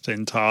vocalist just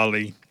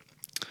entirely,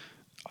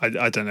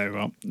 I don't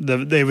know,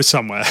 well, they were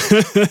somewhere.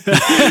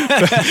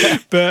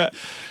 but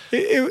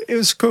it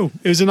was cool.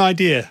 It was an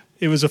idea.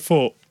 It was a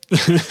thought.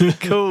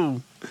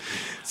 Cool.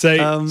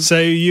 So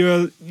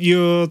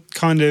you're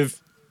kind of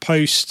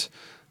post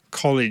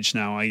college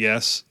now, I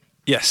guess.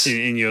 Yes.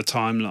 In your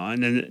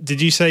timeline. And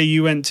did you say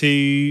you went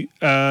to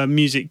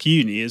music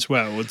uni as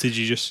well, or did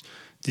you just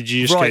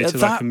right, go to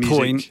like a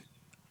music?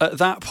 At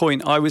that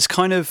point, I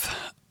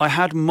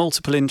had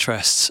multiple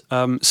interests.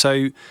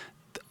 So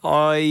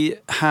I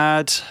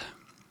had,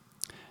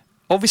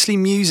 obviously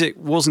music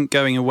wasn't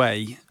going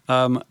away,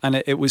 and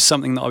it was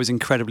something that I was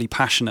incredibly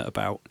passionate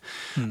about.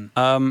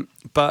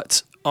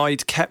 But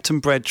I'd kept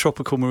and bred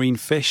tropical marine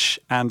fish,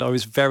 and I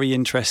was very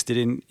interested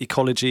in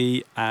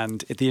ecology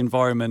and the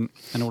environment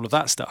and all of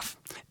that stuff.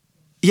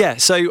 Yeah,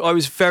 so I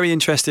was very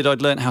interested.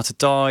 I'd learned how to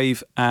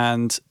dive,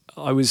 and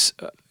I was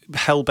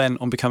hell-bent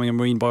on becoming a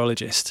marine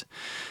biologist.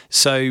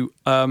 So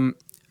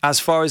as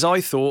far as I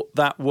thought,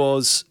 that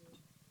was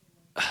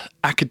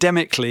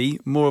academically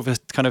more of a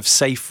kind of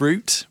safe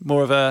route,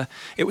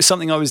 it was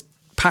something I was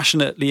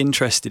passionately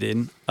interested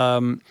in,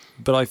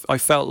 but I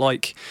felt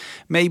like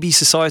maybe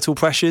societal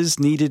pressures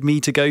needed me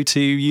to go to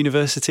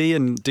university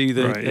and do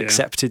the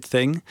accepted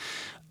thing.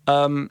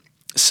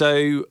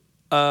 So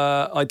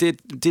I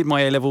did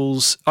my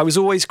A-levels. I was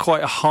always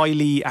quite a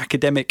highly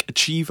academic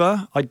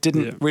achiever. I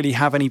didn't really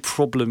have any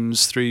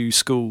problems through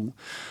school.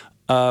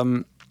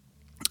 I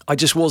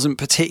just wasn't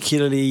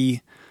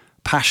particularly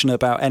passionate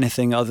about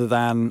anything other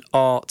than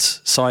art,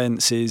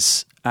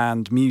 sciences,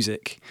 and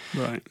music,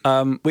 right?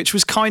 Which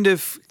was kind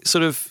of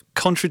sort of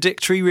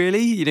contradictory,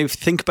 really, if you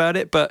think about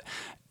it. But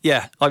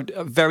yeah, I'm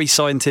very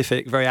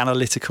scientific, very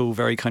analytical,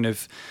 very kind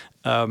of.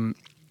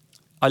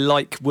 I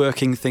like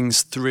working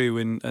things through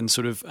and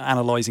sort of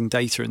analysing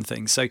data and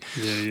things. So,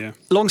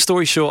 long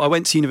story short, I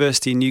went to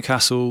university in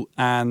Newcastle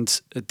and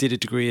did a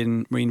degree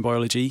in marine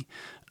biology,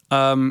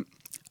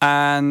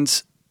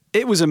 and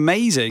it was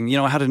amazing.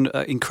 I had an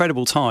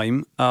incredible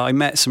time. I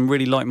met some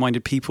really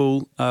like-minded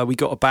people. We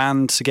got a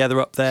band together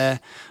up there,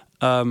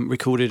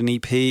 recorded an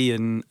EP,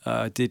 and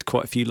did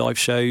quite a few live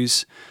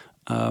shows.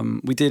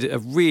 We did a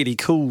really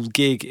cool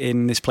gig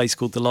in this place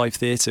called the Live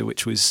Theatre,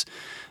 which was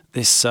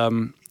this.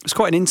 It was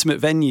quite an intimate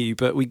venue,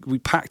 but we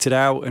packed it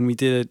out, and we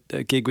did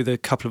a gig with a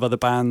couple of other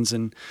bands,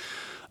 and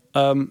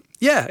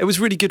it was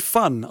really good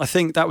fun. I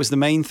think that was the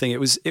main thing. It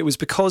was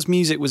because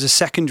music was a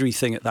secondary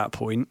thing at that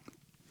point.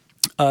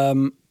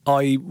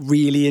 I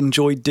really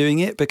enjoyed doing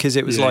it because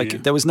it was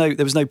there was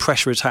no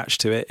pressure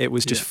attached to it. It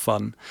was just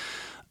fun.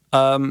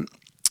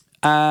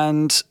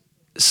 And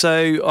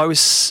so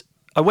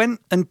I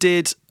went and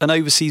did an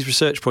overseas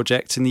research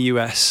project in the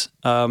US,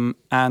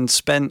 and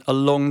spent a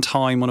long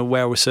time on a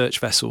whale research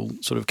vessel,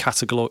 sort of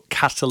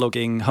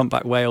cataloguing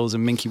humpback whales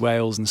and minke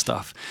whales and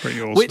stuff.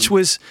 Pretty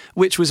awesome.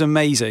 which was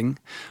amazing.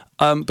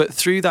 But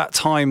through that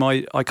time,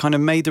 I kind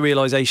of made the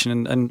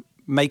realization and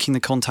making the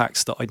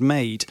contacts that I'd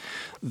made,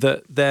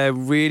 that there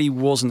really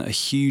wasn't a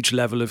huge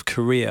level of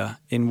career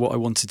in what I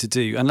wanted to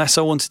do, unless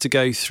I wanted to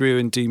go through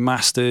and do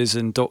masters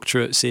and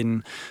doctorates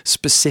in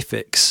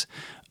specifics,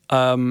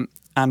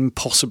 and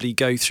possibly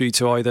go through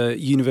to either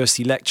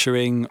university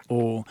lecturing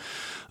or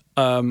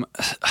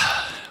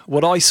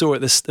what I saw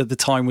at the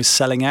time was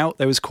selling out.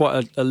 There was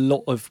quite a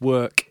lot of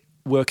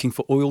working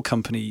for oil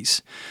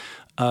companies,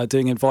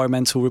 doing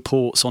environmental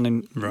reports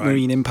on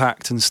marine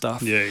impact and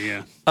stuff.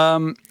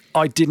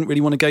 I didn't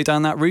really want to go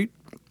down that route.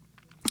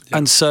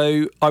 And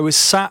so I was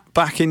sat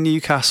back in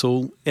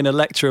Newcastle in a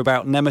lecture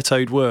about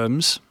nematode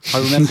worms. I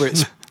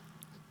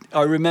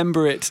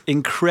remember it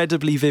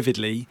incredibly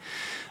vividly,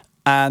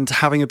 and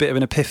having a bit of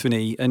an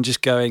epiphany and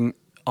just going,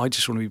 I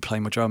just want to be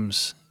playing my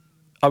drums.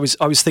 I was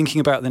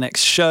thinking about the next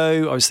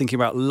show. I was thinking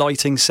about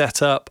lighting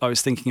setup. I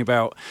was thinking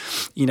about,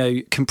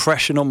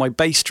 compression on my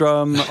bass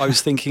drum. I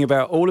was thinking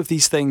about all of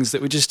these things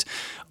that were just,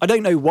 I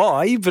don't know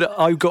why, but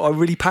I got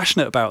really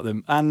passionate about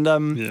them. And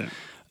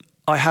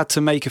I had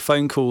to make a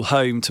phone call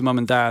home to mum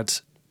and dad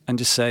and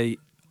just say,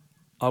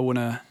 I want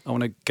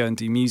to go and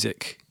do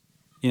music.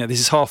 This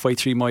is halfway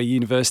through my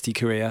university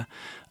career.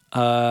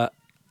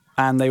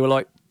 And they were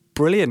like,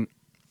 brilliant.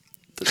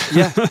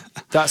 Yeah,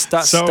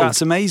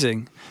 that's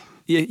amazing.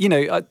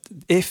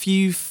 If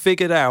you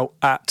figured out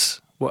at,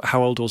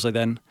 how old was I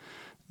then?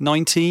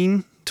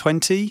 19,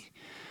 20,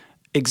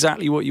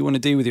 exactly what you want to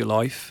do with your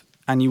life,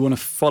 and you want to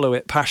follow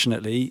it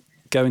passionately,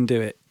 go and do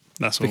it.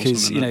 That's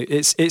because awesome,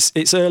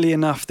 it's early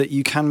enough that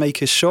you can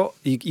make a shot.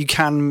 You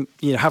can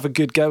have a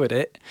good go at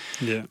it.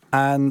 Yeah.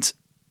 And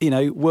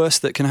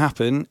worst that can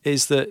happen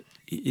is that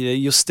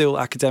you're still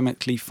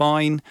academically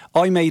fine.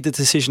 I made the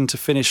decision to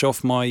finish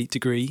off my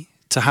degree,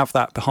 to have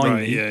that behind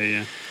me.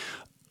 Yeah.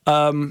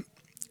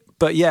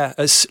 But yeah,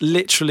 as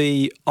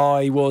literally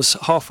I was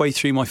halfway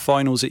through my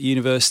finals at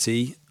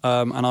university,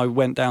 and I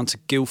went down to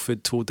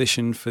Guildford to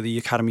audition for the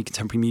Academy of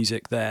Contemporary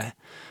Music there,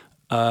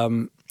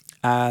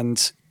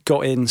 and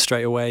got in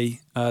straight away.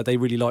 They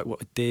really liked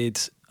what I did.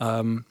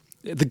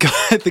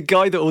 The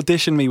guy that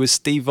auditioned me was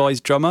Steve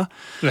Vai's drummer.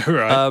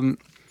 Right.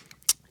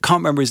 Can't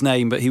remember his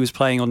name, but he was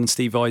playing on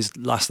Steve Vai's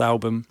last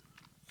album.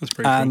 That's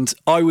pretty and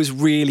cool. I was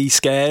really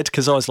scared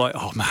because I was like,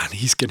 "Oh man,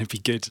 he's going to be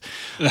good."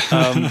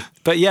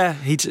 But yeah,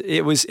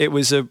 it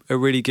was a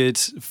really good,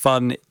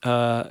 fun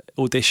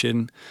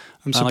audition.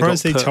 I'm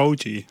surprised they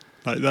told you.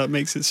 Like, that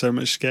makes it so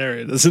much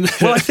scarier, doesn't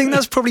it? Well, I think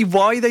that's probably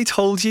why they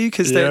told you,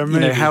 because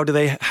how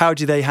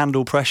do they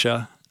handle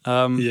pressure?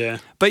 Yeah.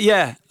 But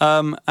yeah,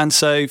 and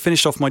so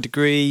finished off my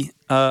degree,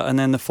 and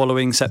then the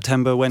following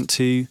September went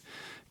to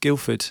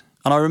Guildford,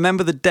 and I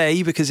remember the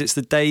day because it's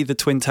the day the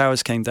Twin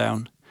Towers came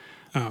down.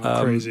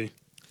 Oh, crazy.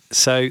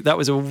 So that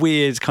was a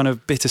weird kind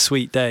of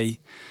bittersweet day.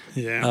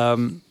 Yeah.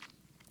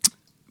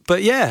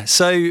 But yeah,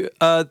 so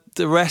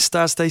the rest,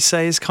 as they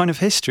say, is kind of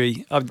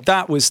history.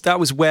 That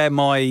was where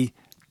my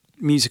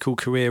musical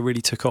career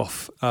really took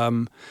off.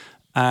 And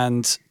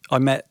I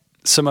met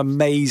some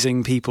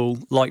amazing people,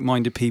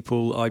 like-minded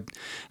people. I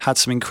had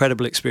some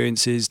incredible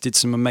experiences, did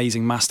some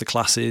amazing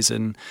masterclasses,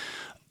 and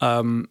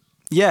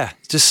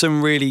just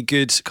some really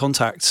good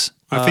contacts.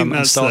 I think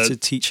and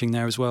started teaching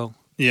there as well.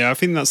 Yeah, I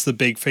think that's the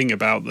big thing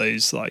about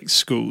those like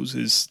schools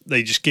is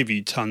they just give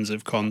you tons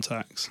of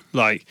contacts.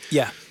 Like,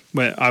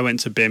 when I went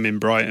to BIM in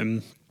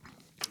Brighton,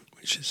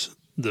 which is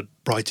the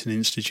Brighton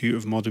Institute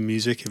of Modern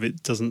Music. If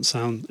it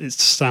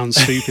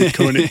sounds stupid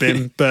calling it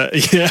BIM,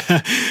 but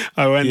yeah,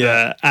 I went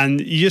there,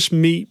 and you just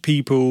meet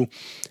people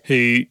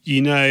who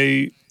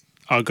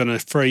are going to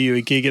throw you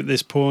a gig at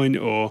this point,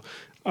 or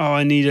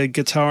I need a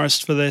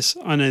guitarist for this.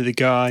 I know the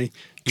guy.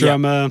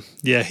 Drummer,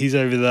 he's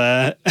over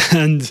there,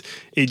 and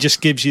it just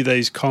gives you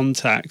those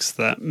contacts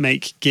that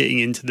make getting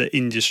into the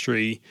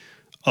industry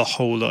a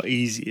whole lot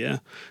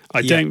easier.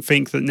 I don't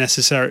think that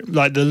necessarily,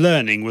 like, the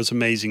learning was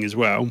amazing as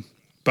well,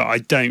 but I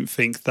don't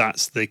think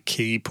that's the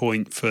key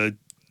point for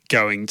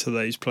going to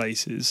those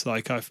places.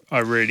 Like, I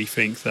really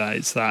think that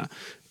it's that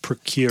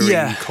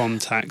procuring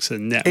contacts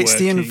and networking. It's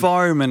the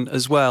environment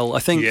as well. I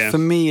think for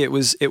me it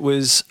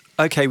was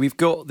okay, we've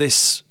got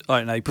this, I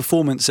don't know,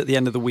 performance at the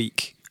end of the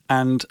week,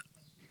 and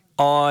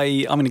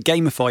I'm going to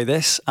gamify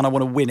this and I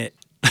want to win it.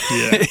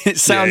 Yeah. It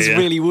sounds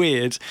really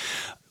weird.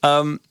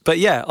 But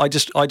yeah, I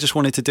just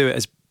wanted to do it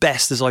as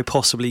best as I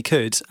possibly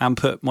could and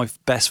put my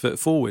best foot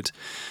forward.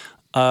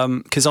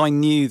 Because I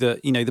knew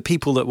that, the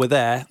people that were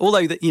there,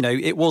 although that,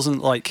 it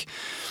wasn't like,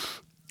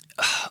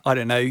 I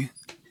don't know,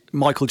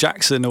 Michael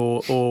Jackson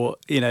or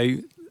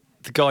the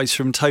guys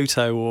from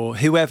Toto or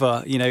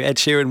whoever, Ed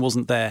Sheeran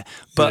wasn't there.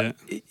 But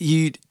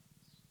you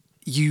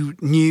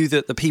knew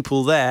that the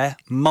people there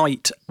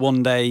might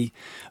one day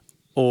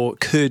or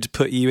could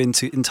put you in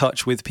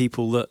touch with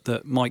people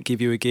that might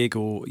give you a gig,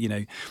 or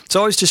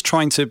so I was just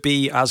trying to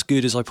be as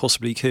good as I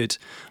possibly could.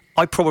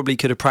 I probably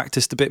could have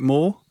practiced a bit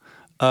more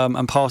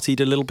and partied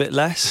a little bit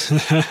less,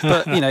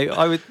 but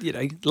I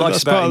would,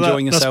 life's about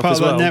enjoying yourself as well. That's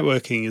part of that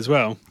networking as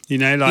well,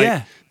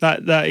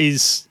 that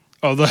is,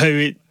 although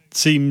it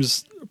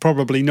seems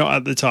probably not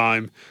at the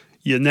time,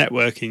 you're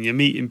networking, you're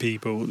meeting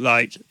people.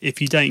 Like, if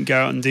you don't go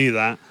out and do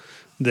that,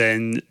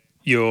 then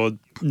you're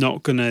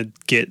not going to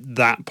get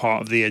that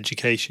part of the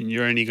education.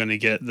 You're only going to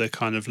get the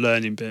kind of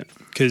learning bit.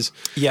 Because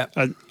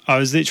I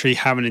was literally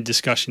having a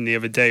discussion the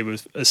other day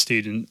with a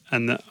student,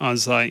 and I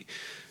was like,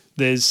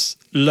 there's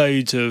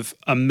loads of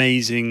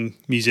amazing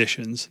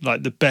musicians,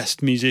 like the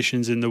best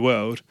musicians in the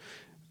world.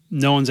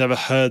 No one's ever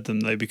heard them,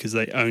 though, because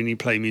they only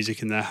play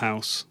music in their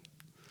house.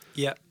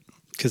 Yeah.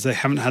 Because they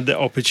haven't had the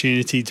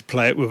opportunity to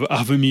play it with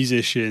other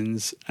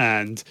musicians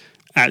and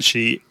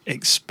actually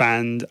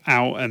expand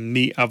out and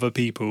meet other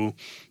people.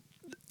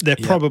 They're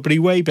probably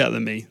way better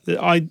than me.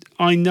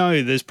 I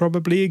know there's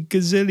probably a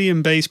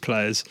gazillion bass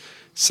players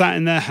sat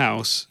in their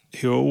house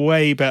who are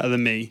way better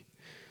than me,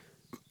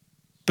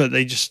 but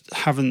they just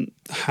haven't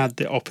had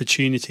the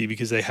opportunity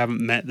because they haven't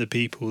met the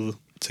people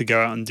to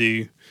go out and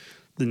do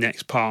the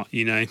next part,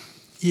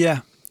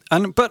 Yeah.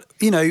 But,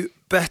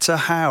 better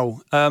how.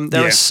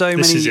 There are so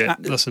many. Is it.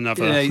 That's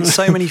another.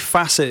 So many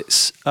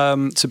facets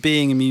to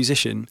being a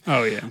musician.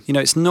 Oh yeah.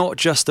 It's not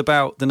just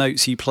about the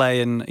notes you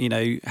play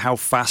and how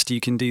fast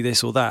you can do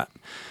this or that.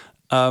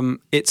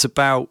 It's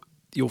about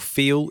your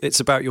feel. It's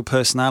about your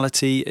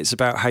personality. It's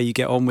about how you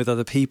get on with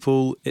other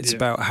people. It's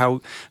about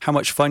how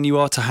much fun you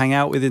are to hang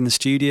out with in the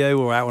studio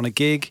or out on a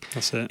gig.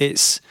 That's it.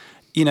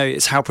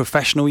 It's how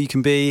professional you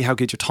can be, how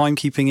good your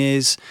timekeeping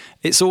is.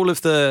 It's all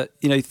of the,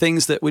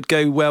 things that would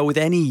go well with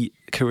any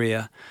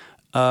career.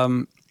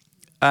 And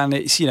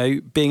it's,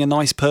 being a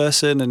nice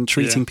person and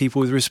treating people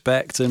with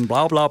respect and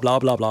blah, blah, blah,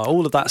 blah, blah,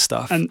 all of that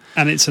stuff. And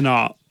it's an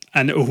art.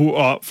 And all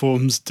art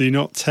forms do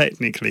not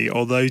technically,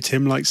 although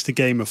Tim likes to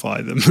gamify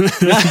them,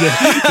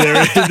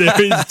 there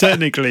is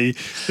technically,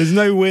 there's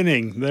no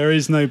winning. There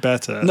is no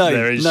better. No,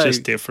 there is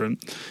just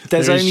different.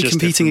 There's only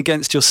competing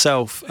against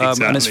yourself.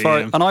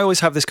 Exactly, and I always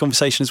have this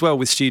conversation as well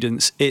with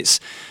students.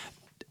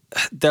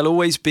 They'll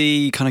always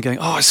be kind of going,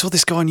 oh, I saw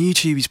this guy on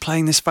YouTube. He's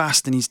playing this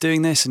fast and he's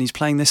doing this and he's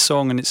playing this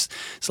song. And it's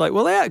like,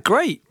 well, yeah,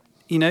 great,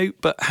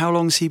 but how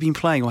long's he been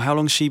playing or how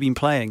long's she been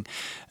playing?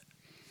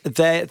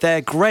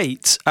 They're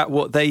great at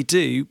what they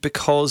do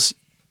because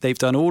they've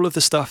done all of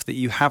the stuff that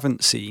you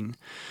haven't seen.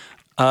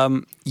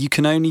 You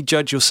can only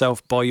judge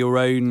yourself by your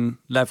own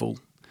level.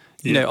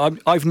 Yeah.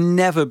 I've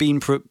never been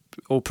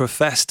or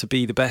professed to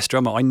be the best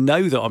drummer. I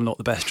know that I'm not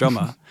the best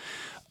drummer.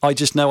 I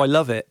just know I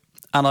love it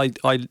and I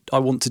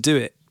want to do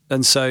it.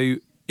 And so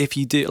if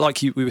you do, like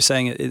we were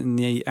saying in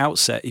the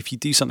outset, if you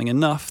do something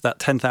enough, that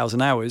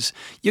 10,000 hours,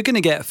 you're going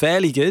to get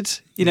fairly good.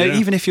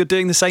 Even if you're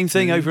doing the same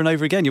thing over and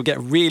over again, you'll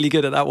get really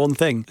good at that one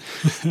thing.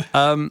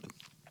 And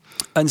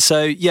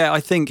so, I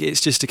think it's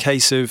just a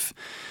case of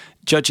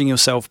judging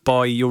yourself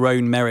by your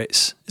own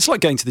merits. It's like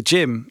going to the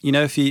gym.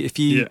 If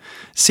you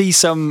see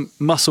some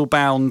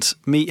muscle-bound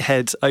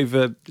meathead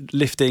over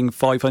lifting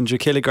 500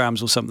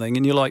 kilograms or something,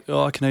 and you're like,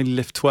 oh, I can only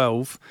lift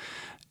 12.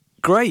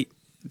 Great.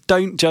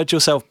 Don't judge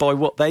yourself by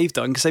what they've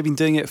done because they've been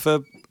doing it for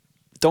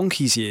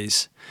donkey's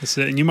years. That's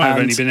it. And you might have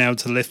only been able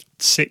to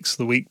lift 6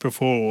 the week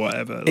before or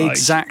whatever.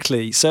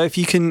 Exactly. So if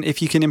you can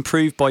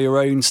improve by your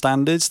own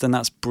standards, then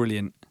that's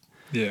brilliant.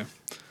 Yeah.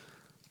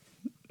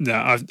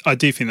 No, I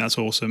do think that's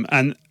awesome.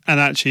 And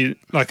actually,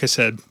 like I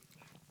said,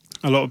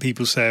 a lot of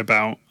people say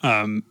about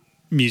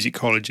music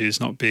colleges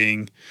not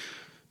being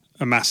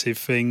a massive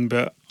thing,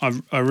 but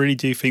I really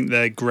do think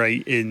they're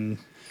great in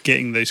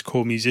getting those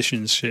core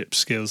musicianship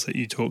skills that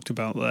you talked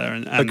about there,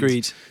 and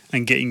agreed,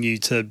 and getting you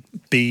to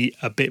be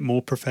a bit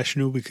more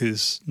professional,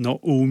 because not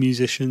all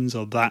musicians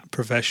are that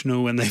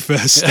professional when they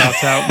first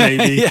start out.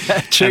 Maybe,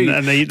 true.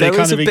 And they there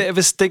kind is a bit of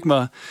a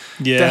stigma,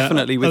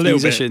 definitely with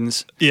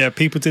musicians. Bit. Yeah,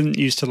 people didn't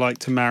used to like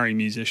to marry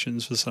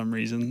musicians for some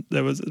reason.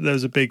 There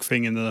was a big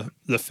thing in the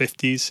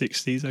 50s,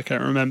 60s. I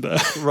can't remember.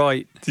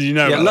 Right? Did you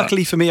know? Yeah. About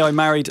luckily that? for me, I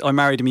married a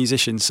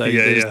musician, so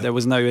there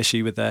was no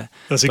issue with there.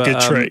 That's a good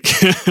trick.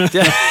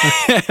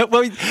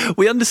 Well,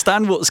 we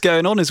understand what's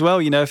going on as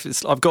well.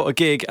 If I've got a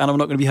gig and I'm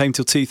not going to be home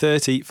till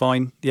 2:30,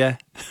 fine. Yeah,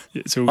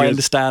 it's all good. I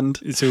understand.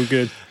 It's all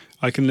good.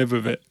 I can live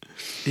with it.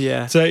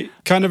 Yeah. So,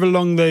 kind of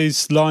along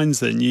those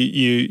lines, then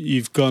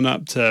you've gone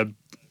up to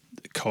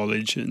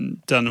college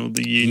and done all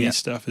the uni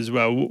stuff as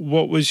well.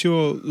 What was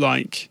your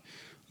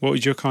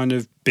kind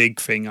of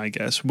big thing? I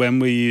guess when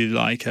were you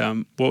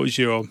what was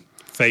your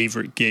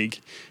favourite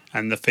gig,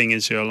 and the thing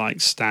is your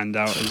stand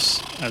out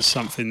as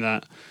something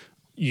that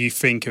you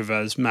think of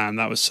as, man,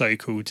 that was so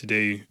cool to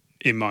do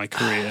in my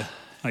career,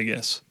 I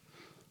guess?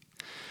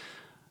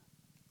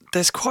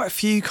 There's quite a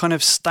few kind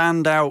of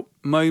standout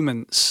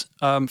moments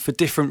for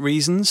different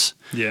reasons.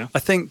 Yeah. I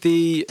think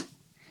the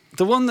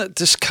one that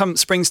just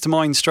springs to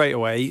mind straight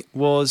away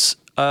was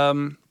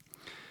when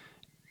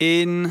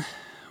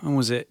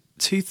was it?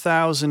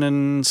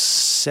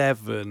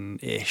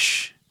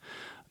 2007-ish.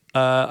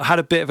 I had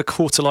a bit of a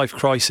quarter-life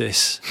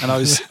crisis,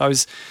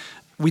 and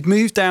we'd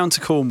moved down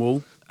to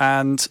Cornwall,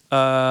 and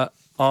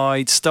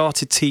I'd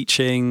started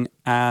teaching,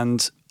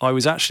 and I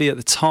was actually at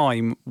the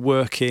time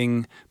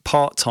working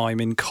part-time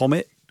in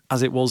Comet,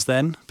 as it was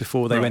then,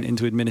 before they went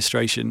into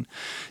administration,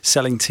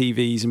 selling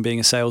TVs and being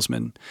a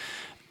salesman.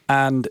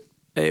 And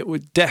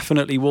it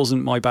definitely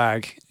wasn't my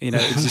bag.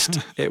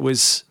 It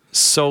was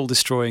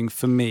soul-destroying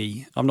for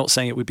me. I'm not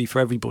saying it would be for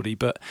everybody,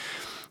 but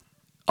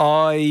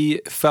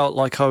I felt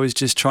like I was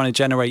just trying to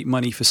generate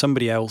money for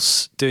somebody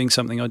else, doing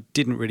something I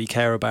didn't really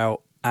care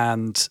about,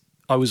 and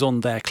I was on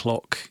their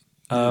clock.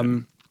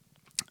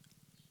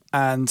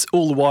 And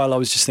all the while I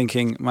was just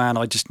thinking, man,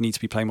 I just need to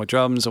be playing my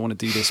drums. I want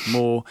to do this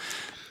more,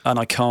 and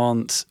I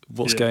can't.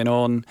 What's going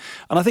on?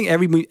 And I think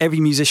every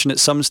musician at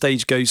some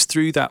stage goes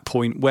through that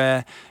point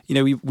where,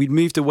 we'd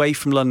moved away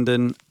from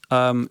London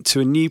to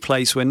a new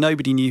place where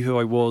nobody knew who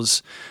I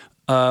was.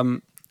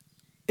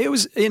 It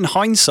was, in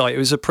hindsight, it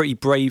was a pretty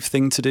brave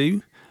thing to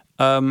do.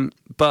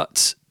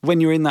 But when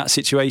you're in that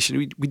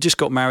situation, we just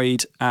got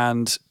married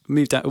and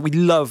moved out. We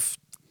love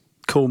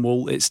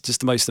Cornwall. It's just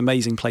the most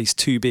amazing place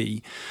to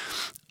be.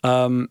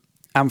 And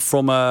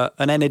from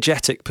an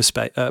energetic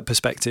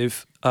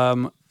perspective,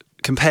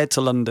 compared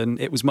to London,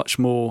 it was much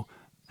more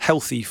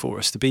healthy for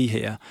us to be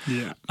here.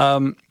 Yeah.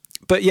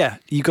 But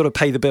you got to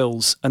pay the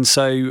bills. And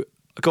so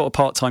I got a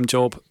part-time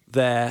job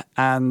there,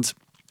 and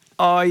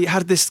I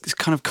had this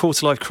kind of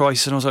quarter-life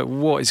crisis, and I was like,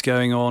 what is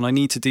going on? I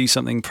need to do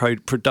something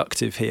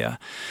productive here.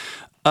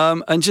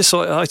 And just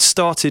so I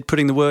started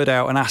putting the word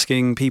out and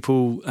asking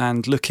people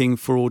and looking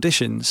for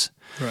auditions.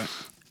 Right.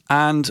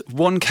 And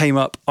one came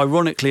up,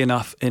 ironically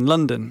enough, in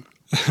London.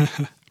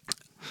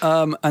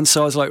 And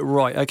so I was like,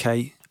 right,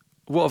 okay,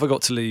 what have I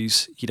got to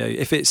lose?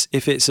 If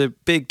it's a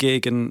big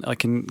gig and I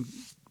can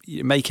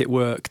make it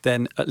work,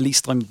 then at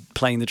least I'm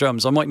playing the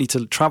drums. I might need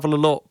to travel a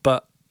lot,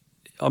 but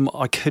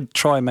I could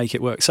try and make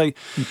it work. So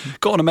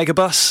got on a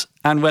megabus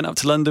and went up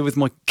to London with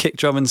my kick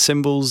drum and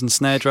cymbals and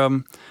snare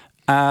drum,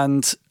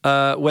 and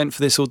went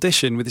for this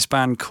audition with this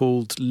band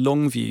called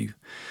Longview.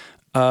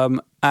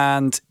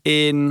 And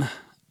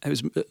it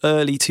was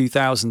early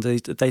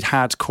 2000s, they'd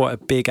had quite a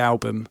big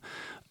album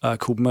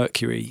called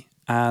Mercury,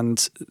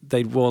 and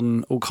they'd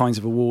won all kinds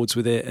of awards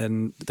with it,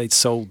 and they'd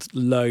sold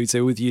loads. They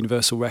were with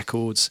Universal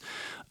Records.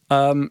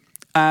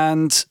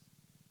 And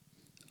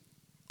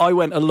I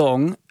went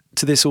along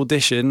to this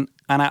audition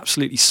and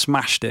absolutely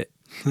smashed it.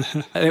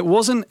 And it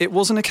wasn't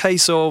a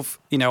case of,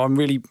 I'm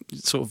really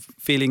sort of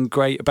feeling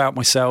great about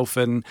myself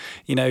and,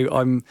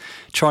 I'm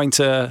trying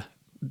to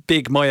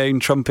big my own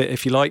trumpet,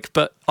 if you like,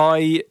 but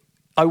I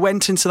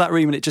went into that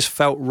room and it just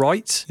felt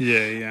right.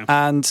 Yeah.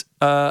 And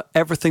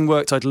everything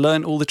worked. I'd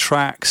learnt all the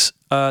tracks.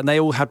 And they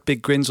all had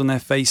big grins on their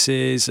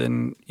faces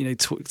and,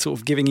 sort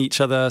of giving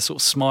each other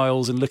sort of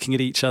smiles and looking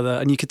at each other.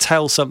 And you could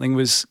tell something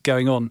was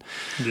going on.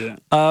 Yeah.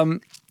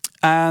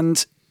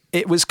 And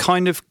it was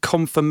kind of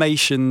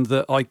confirmation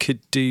that I could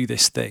do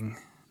this thing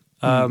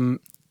in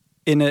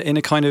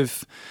a kind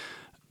of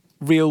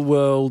real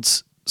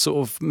world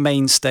sort of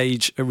main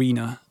stage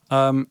arena.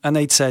 And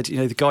they'd said,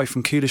 the guy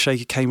from Kula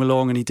Shaker came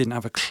along and he didn't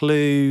have a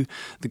clue.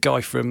 The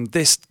guy from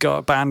this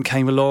band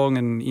came along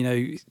and,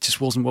 it just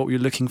wasn't what we were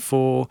looking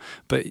for.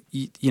 But,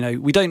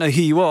 we don't know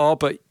who you are,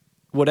 but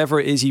whatever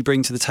it is you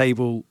bring to the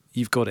table,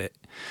 you've got it.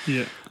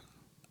 Yeah.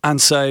 And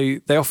so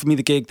they offered me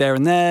the gig there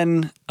and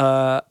then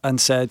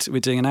and said, we're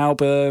doing an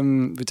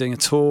album, we're doing a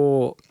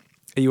tour.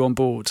 Are you on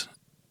board?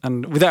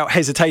 And without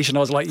hesitation,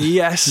 I was like,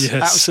 yes.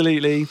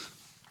 Absolutely.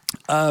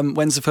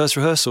 When's the first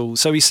rehearsal?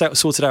 So we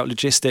sorted out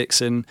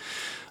logistics, and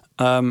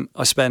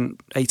I spent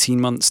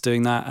 18 months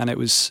doing that, and it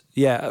was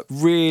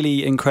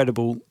really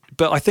incredible.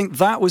 But I think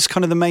that was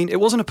kind of the main. It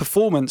wasn't a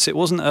performance. It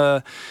wasn't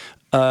a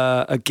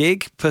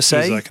gig per se.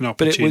 It was like an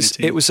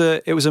opportunity.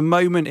 But it was a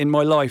moment in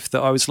my life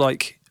that I was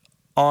like,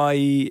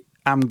 I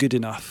am good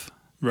enough.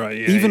 Right.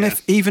 Yeah,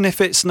 even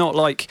if it's not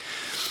like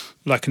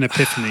an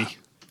epiphany.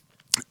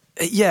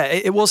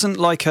 It wasn't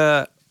like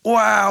a,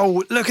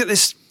 wow, look at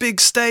this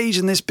big stage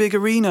and this big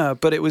arena.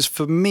 But it was,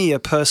 for me, a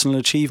personal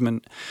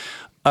achievement.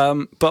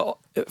 But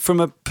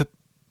from a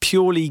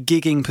purely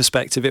gigging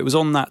perspective, it was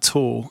on that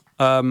tour.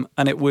 And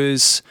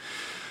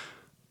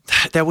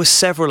there were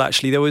several,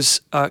 actually. There was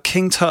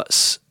King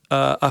Tut's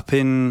up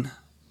in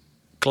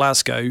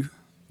Glasgow,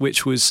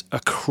 which was a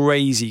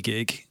crazy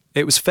gig.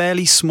 It was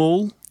fairly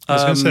small.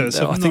 I was going to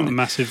say, that's not a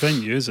massive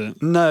venue, is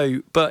it?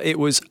 No, but it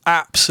was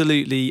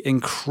absolutely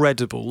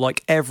incredible.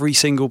 Like, every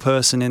single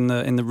person in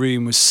the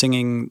room was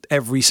singing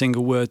every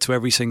single word to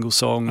every single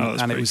song,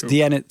 and it was cool.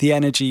 The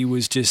energy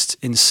was just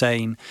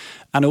insane.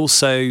 And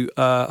also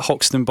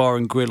Hoxton Bar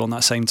and Grill on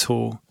that same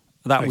tour.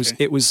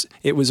 It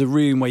was a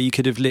room where you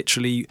could have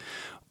literally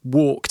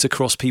walked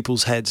across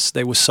people's heads.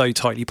 They were so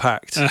tightly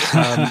packed.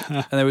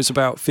 And there was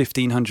about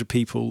 1,500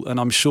 people, and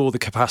I'm sure the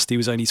capacity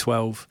was only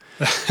 12.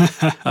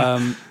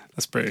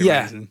 That's pretty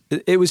amazing.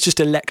 It was just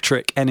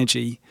electric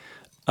energy.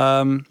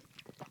 And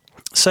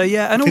I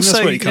think also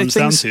that's what it comes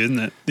down to, isn't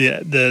it?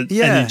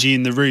 The energy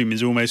in the room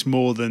is almost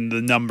more than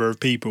the number of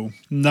people.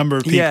 The number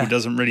of people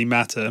doesn't really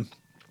matter.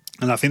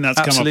 And I think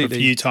that's come up a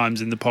few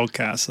times in the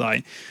podcast,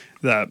 like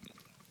that.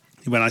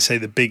 When I say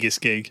the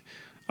biggest gig,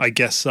 I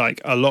guess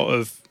like a lot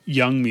of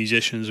young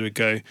musicians would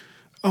go,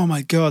 oh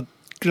my God,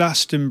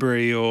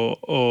 Glastonbury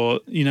or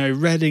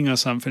Reading or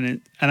something.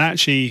 And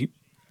actually,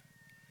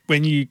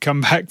 when you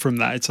come back from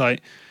that, it's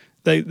like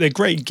they're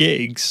great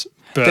gigs.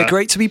 But they're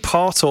great to be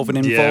part of and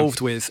involved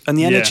with. And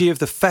the energy of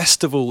the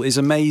festival is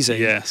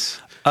amazing.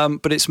 Yes.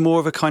 But it's more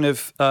of a kind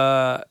of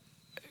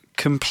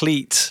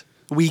complete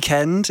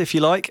weekend, if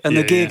you like. And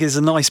the gig is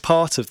a nice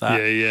part of that.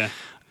 Yeah.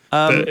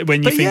 But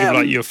when you think of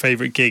like your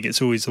favourite gig,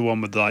 it's always the one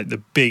with like the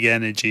big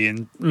energy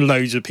and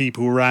loads of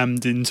people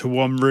rammed into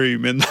one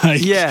room and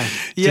like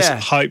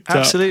just hyped up.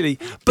 Absolutely.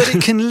 But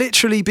it can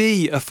literally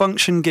be a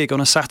function gig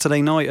on a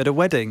Saturday night at a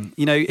wedding.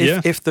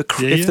 If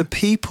the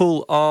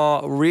people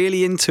are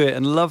really into it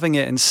and loving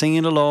it and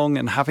singing along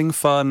and having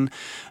fun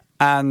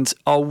and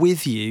are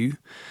with you,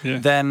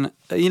 then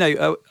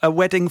a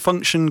wedding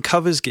function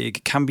covers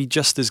gig can be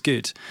just as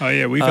good. Oh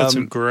yeah, we've had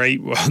some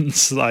great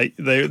ones. Like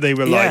they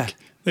were like.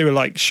 They were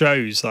like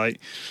shows, like,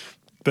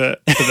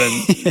 but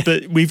then,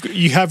 but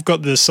you have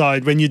got the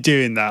side when you're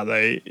doing that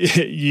though.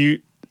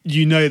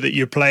 You know that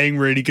you're playing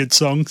really good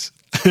songs.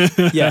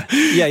 Yeah.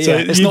 So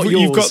it's not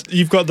yours.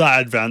 You've got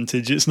that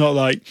advantage. It's not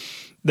like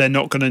they're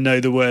not going to know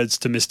the words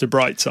to Mr.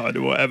 Brightside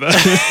or whatever.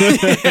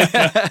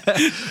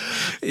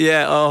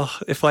 Yeah. Oh,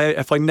 if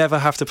I never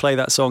have to play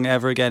that song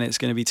ever again, it's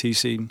going to be too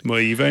soon. Well,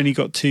 you've only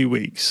got 2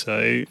 weeks,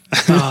 so.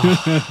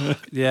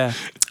 Yeah.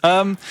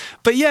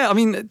 But yeah, I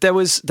mean, there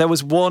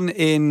was one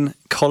in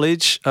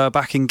college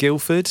back in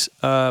Guildford.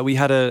 We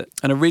had an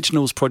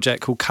originals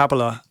project called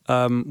Kabbalah,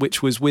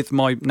 which was with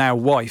my now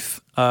wife,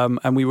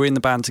 and we were in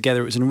the band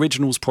together. It was an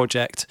originals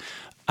project,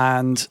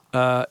 and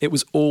it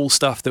was all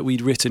stuff that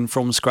we'd written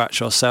from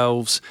scratch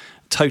ourselves,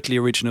 totally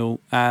original.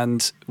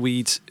 And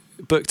we'd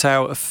booked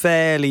out a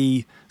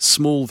fairly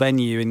small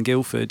venue in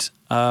Guildford,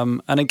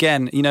 And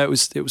again, it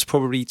was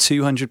probably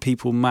 200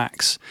 people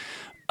max.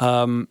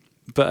 But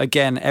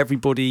again,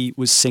 everybody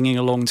was singing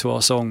along to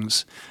our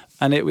songs,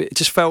 and it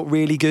just felt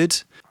really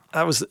good.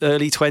 That was the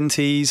early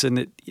 20s,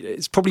 and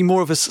it's probably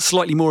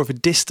slightly more of a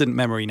distant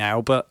memory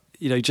now, but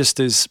just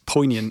as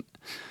poignant.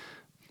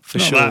 For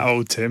Not sure. that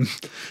old, Tim.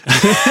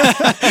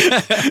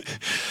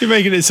 You're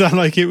making it sound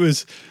like it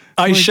was.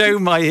 I show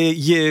my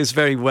years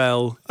very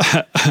well.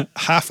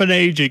 Half an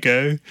age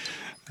ago.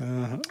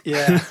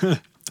 Yeah.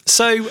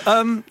 So,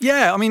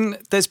 I mean,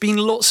 there's been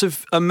lots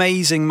of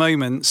amazing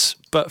moments,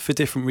 but for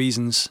different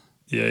reasons.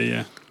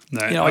 Yeah.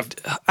 No,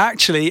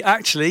 actually,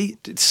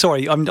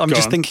 sorry, I'm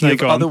just thinking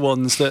of other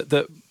ones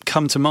that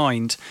come to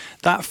mind.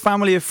 That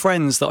family of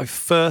friends that I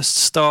first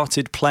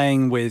started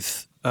playing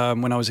with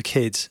when I was a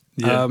kid.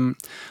 Yeah.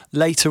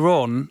 Later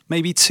on,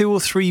 maybe 2 or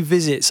 3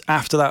 visits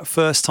after that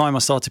first time I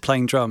started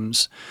playing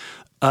drums,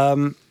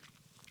 I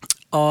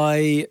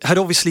had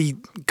obviously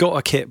got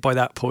a kit by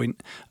that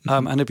point,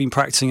 and had been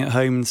practicing at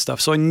home and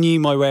stuff. So I knew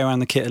my way around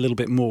the kit a little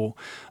bit more.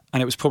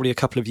 And it was probably a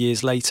couple of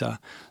years later.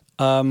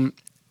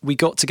 We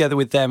got together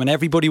with them, and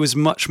everybody was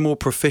much more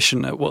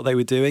proficient at what they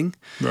were doing.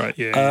 Right,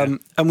 yeah.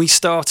 And we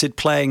started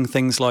playing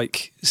things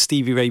like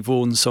Stevie Ray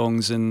Vaughan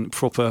songs and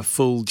proper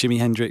full Jimi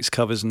Hendrix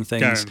covers and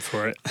things. Going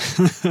for it.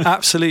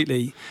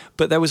 Absolutely.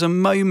 But there was a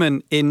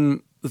moment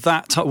in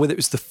that time, where it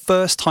was the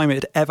first time it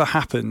had ever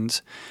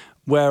happened,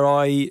 where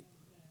I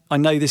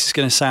know this is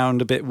going to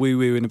sound a bit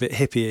woo-woo and a bit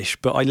hippie-ish,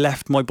 but I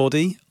left my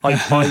body.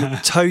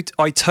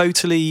 I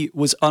totally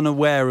was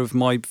unaware of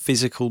my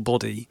physical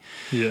body.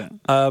 Yeah.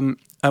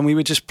 And we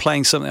were just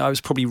playing something, I was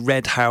probably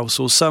Red House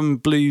or some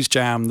blues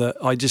jam that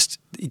I just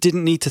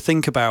didn't need to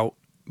think about,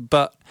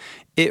 but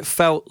it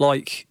felt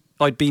like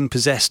I'd been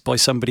possessed by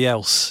somebody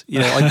else.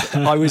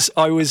 I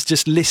was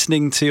just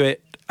listening to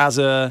it as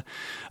an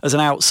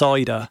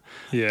outsider.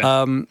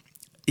 Yeah.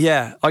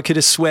 I could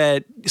have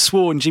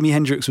sworn Jimi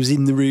Hendrix was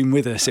in the room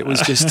with us. It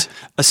was just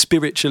a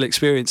spiritual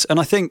experience. And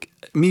I think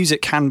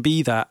music can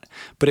be that,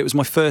 but it was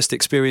my first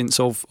experience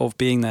of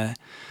being there.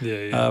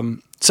 Yeah.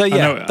 So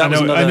yeah, I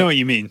know what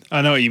you mean.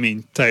 I know what you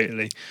mean.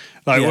 Totally.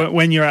 Like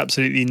when you're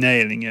absolutely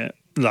nailing it,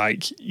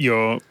 like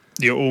you're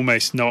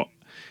almost not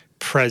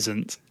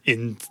present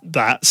in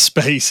that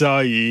space,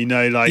 are you?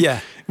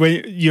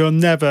 When you're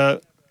never,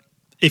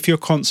 if you're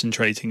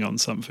concentrating on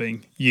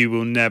something, you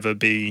will never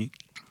be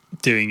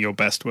doing your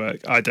best work.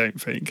 I don't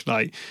think.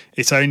 Like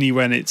it's only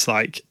when it's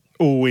like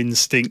all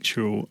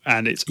instinctual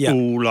and it's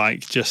all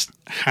like just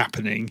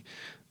happening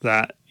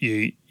that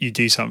you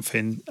do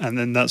something, and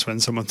then that's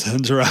when someone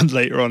turns around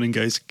later on and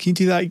goes, "Can you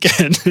do that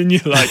again?" And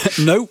you're like,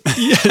 "Nope,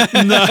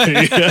 no,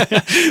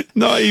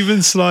 not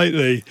even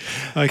slightly."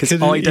 Because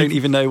I don't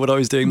even know what I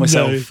was doing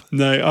myself.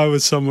 No, I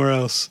was somewhere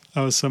else.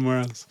 That's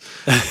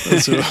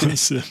what I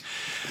was.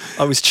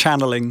 I was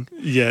channeling.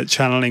 Yeah,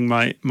 channeling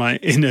my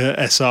inner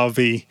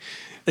SRV.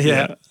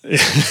 Yeah.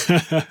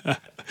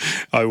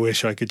 I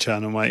wish I could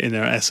channel my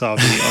inner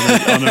SRV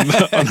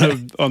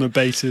on a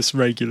basis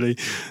regularly.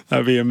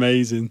 That'd be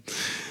amazing.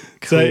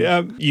 Cool.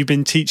 So you've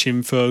been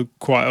teaching for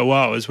quite a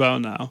while as well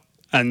now,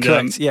 and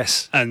correct,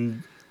 yes.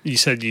 And you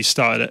said you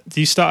started do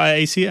you start at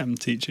ACM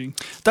teaching?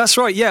 That's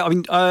right. Yeah, I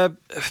mean,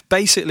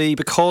 basically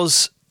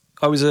because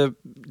I was a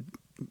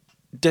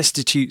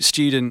destitute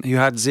student who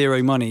had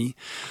zero money,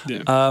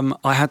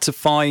 I had to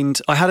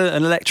find. I had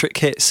an electric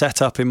kit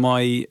set up in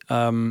my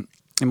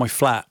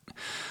flat.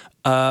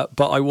 But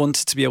I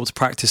wanted to be able to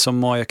practice on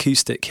my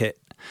acoustic kit.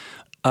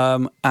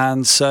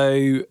 And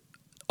so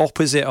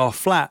opposite our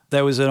flat,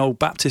 there was an old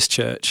Baptist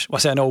church. Well, I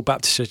say an old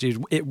Baptist church,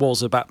 it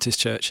was a Baptist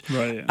church.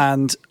 Right, yeah.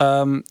 And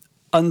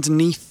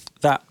underneath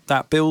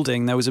that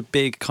building, there was a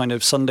big kind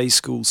of Sunday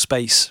school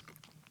space,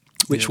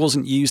 which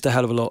wasn't used a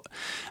hell of a lot.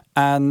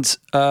 And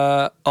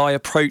I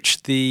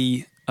approached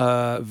the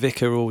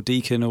vicar or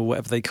deacon or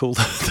whatever they call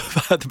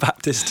the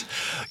Baptist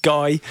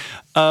guy,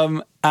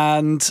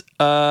 and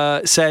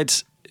said,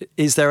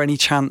 "Is there any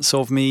chance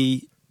of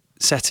me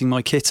setting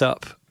my kit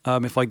up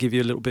if I give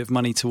you a little bit of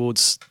money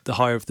towards the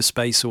hire of the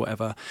space or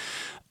whatever?"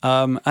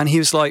 And he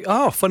was like,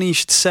 "Oh, funny you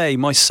should say.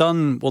 My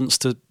son wants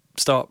to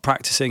start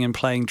practicing and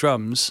playing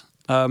drums.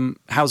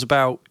 How's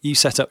about you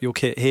set up your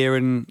kit here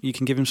and you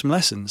can give him some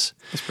lessons?"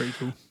 That's pretty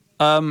cool.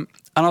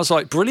 And I was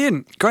like,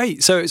 "Brilliant,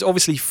 great." So it's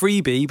obviously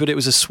freebie, but it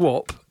was a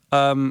swap.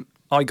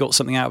 I got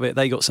something out of it,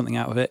 they got something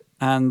out of it,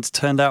 and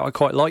turned out I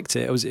quite liked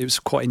it. It was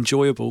quite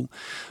enjoyable.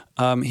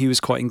 He was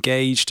quite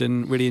engaged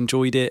and really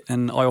enjoyed it,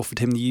 and I offered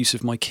him the use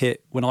of my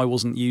kit when I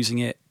wasn't using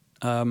it.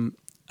 And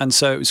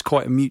so it was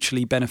quite a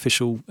mutually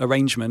beneficial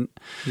arrangement.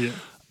 Yeah.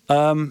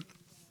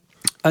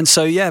 And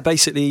so,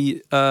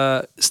 basically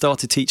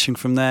started teaching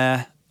from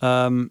there,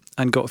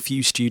 and got a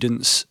few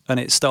students, and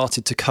it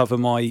started to cover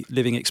my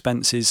living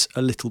expenses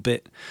a little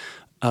bit.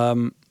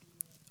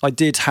 I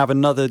did have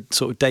another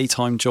sort of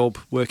daytime job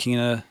working in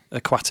a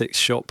aquatics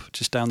shop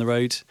just down the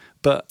road,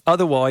 but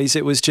otherwise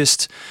it was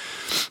just,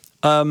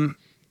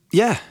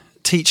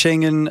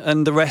 teaching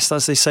and the rest,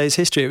 as they say, is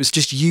history. It was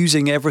just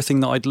using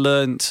everything that I'd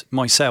learnt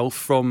myself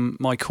from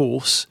my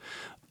course,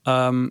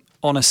 on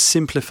a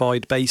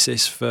simplified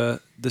basis for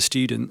the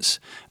students.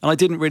 And I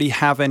didn't really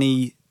have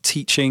any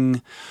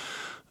teaching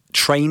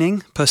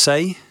training per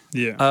se.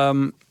 Yeah.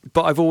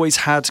 But I've always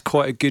had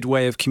quite a good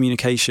way of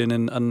communication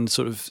and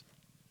sort of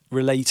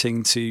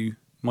relating to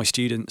my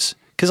students.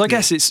 Because I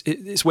guess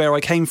it's where I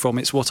came from.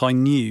 It's what I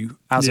knew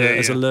as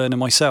a learner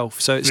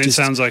myself. So it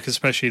sounds like,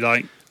 especially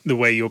like the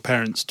way your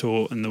parents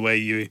taught and the way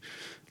you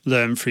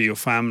learn through your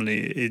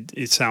family,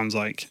 it sounds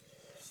like,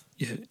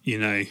 you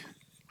know,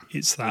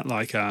 it's that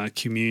like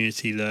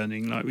community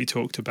learning, like we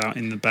talked about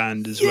in the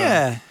band as well.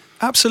 Yeah,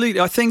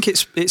 absolutely. I think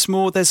it's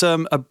more. There's a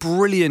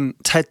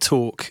brilliant TED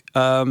talk.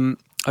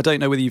 I don't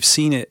know whether you've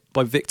seen it,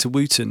 by Victor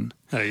Wooten.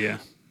 Oh yeah.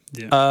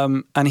 Yeah.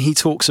 And he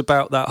talks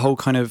about that whole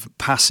kind of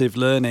passive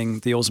learning,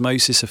 the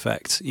osmosis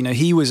effect. You know,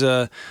 he was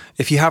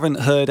if you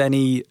haven't heard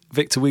any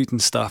Victor Wooten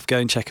stuff, go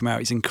and check him out.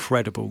 He's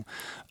incredible.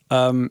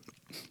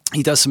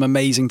 He does some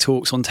amazing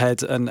talks on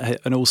TED,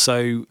 and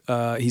also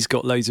he's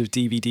got loads of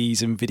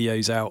DVDs and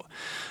videos out.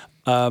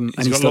 And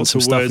he's got lots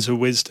of words of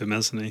wisdom,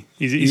 hasn't he?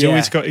 He's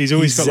always got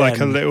like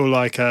a little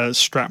like a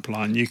strap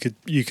line you could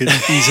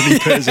easily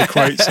put as a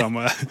quote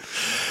somewhere.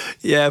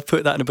 Yeah,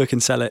 put that in a book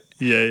and sell it.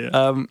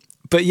 Yeah.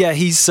 But yeah,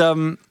 he's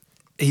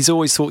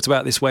always talked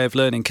about this way of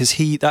learning, because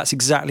that's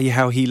exactly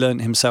how he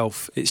learned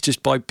himself. It's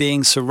just by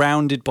being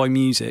surrounded by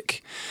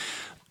music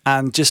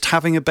and just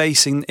having a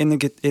bass in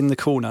the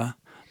corner,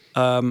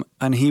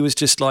 and he was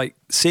just like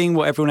seeing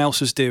what everyone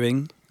else was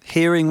doing,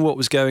 hearing what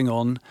was going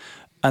on,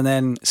 and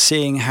then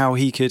seeing how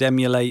he could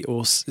emulate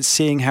or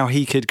seeing how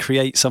he could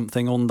create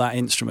something on that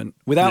instrument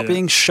without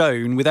being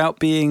shown, without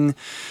being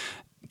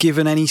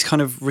given any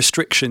kind of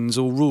restrictions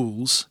or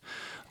rules.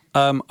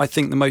 I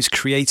think the most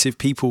creative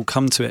people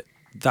come to it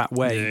that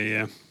way.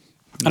 Yeah.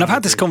 And I've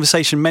had this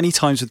conversation many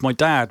times with my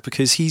dad,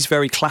 because he's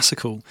very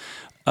classical,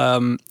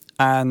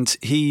 and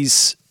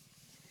he's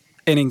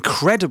an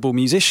incredible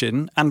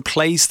musician and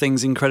plays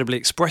things incredibly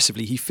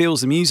expressively. He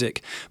feels the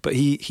music, but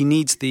he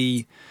needs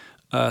the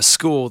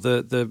score,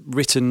 the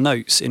written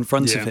notes in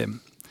front of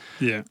him.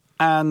 Yeah.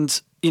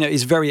 And, you know,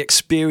 is very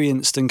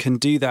experienced and can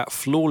do that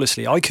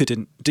flawlessly. I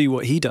couldn't do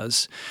what he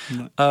does.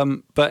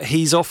 No. But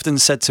he's often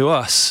said to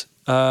us,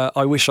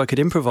 I wish I could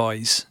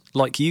improvise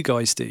like you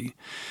guys do.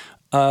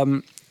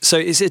 So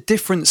it's a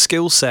different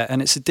skill set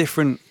and it's a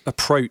different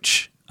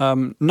approach.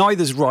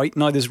 Neither's right,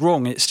 neither's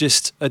wrong. It's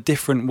just a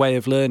different way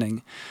of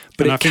learning.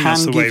 But I think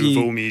that's the way with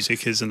all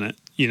music, isn't it?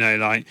 You know,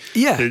 like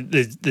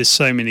there's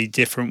so many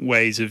different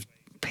ways of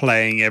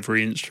playing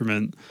every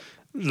instrument,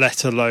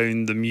 let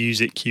alone the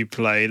music you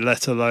play,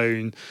 let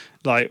alone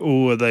like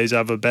all of those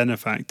other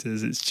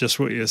benefactors. It's just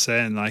what you're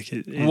saying, like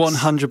it's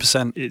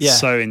 100%. It's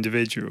so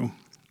individual.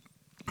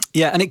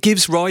 Yeah, and it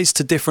gives rise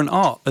to different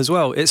art as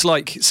well. It's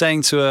like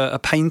saying to a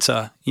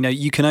painter, you know,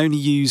 you can only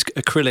use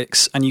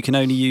acrylics and you can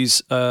only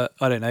use,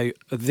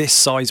 this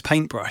size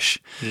paintbrush,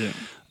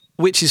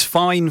 which is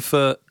fine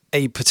for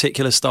a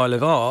particular style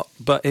of art.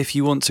 But if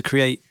you want to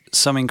create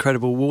some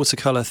incredible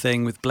watercolor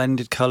thing with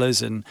blended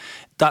colors, and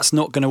that's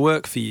not going to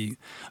work for you.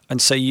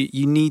 And so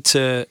you need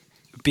to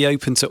be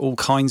open to all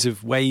kinds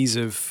of ways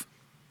of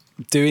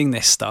doing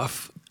this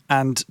stuff.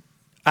 And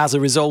as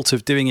a result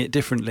of doing it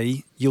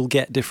differently, you'll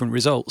get different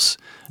results.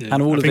 Yeah.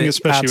 And all of it,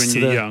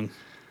 especially when you're young,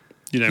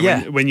 you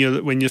know,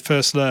 when you're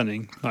first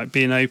learning, like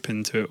being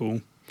open to it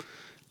all.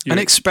 And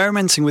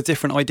experimenting with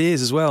different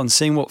ideas as well, and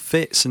seeing what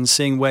fits and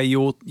seeing where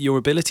your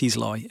abilities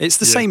lie. It's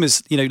the same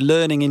as, you know,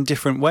 learning in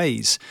different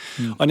ways.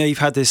 I know you've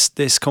had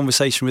this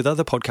conversation with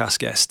other podcast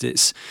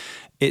guests.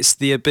 It's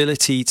the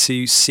ability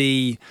to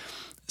see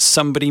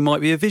somebody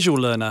might be a visual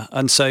learner,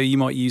 and so you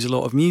might use a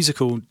lot of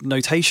musical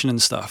notation and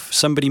stuff.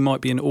 Somebody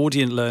might be an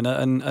audient learner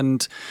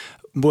and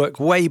work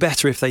way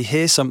better if they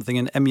hear something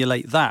and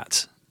emulate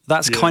that.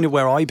 That's kind of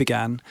where I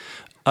began.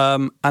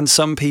 And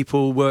some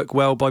people work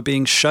well by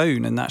being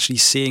shown and actually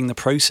seeing the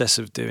process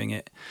of doing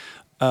it,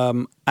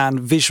 and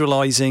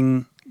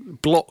visualizing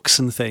blocks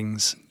and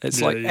things.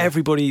 It's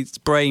everybody's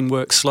brain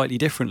works slightly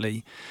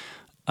differently.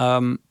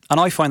 And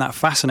I find that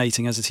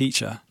fascinating as a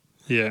teacher.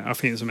 Yeah, I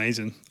think it's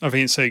amazing. I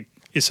think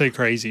it's so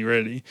crazy,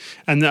 really.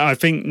 And I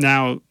think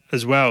now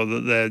as well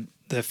that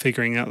they're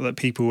figuring out that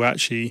people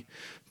actually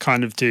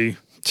kind of do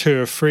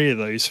 2 or 3 of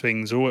those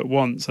things all at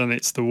once, and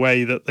it's the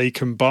way that they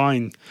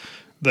combine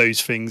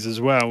those things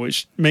as well,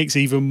 which makes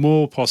even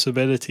more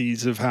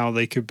possibilities of how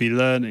they could be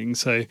learning.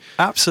 So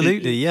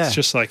absolutely, it's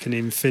just like an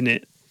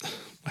infinite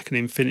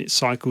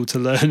cycle to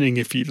learning,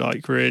 if you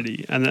like,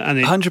 really. And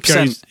it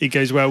 100%. It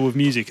goes well with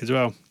music as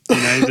well. You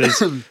know,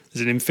 there's an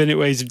infinite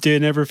ways of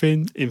doing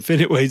everything,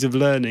 infinite ways of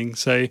learning.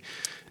 So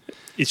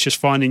it's just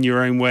finding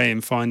your own way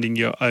and finding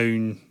your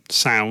own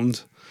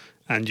sound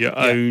and your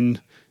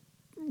own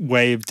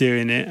way of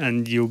doing it,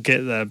 and you'll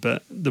get there.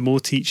 But the more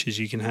teachers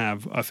you can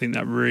have, I think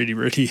that really,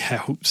 really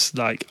helps.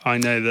 Like, I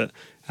know that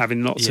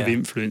having lots of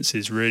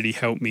influences really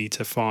helped me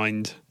to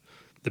find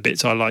the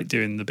bits I like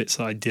doing, the bits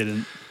that I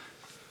didn't.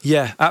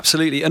 Yeah,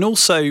 absolutely. And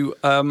also,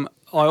 I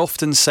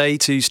often say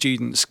to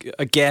students,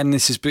 again,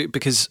 this is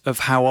because of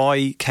how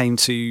I came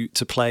to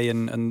play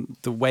and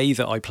the way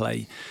that I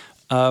play,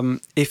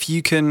 if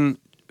you can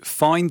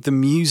find the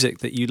music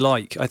that you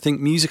like. I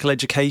think musical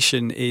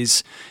education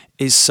is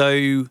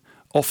so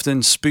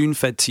often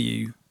spoon-fed to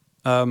you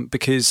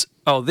because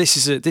this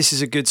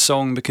is a good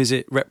song because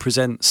it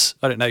represents,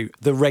 I don't know,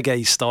 the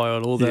reggae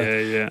style or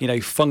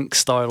the funk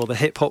style or the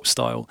hip hop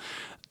style.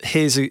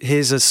 Here's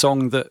a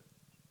song that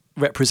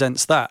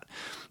represents that.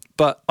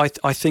 But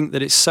I think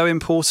that it's so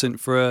important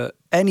for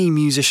any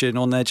musician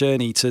on their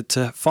journey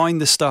to find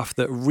the stuff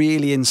that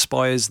really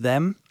inspires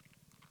them.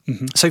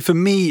 Mm-hmm. So for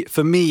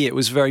me, it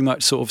was very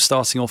much sort of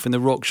starting off in the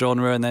rock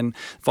genre and then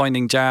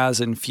finding jazz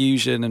and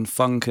fusion and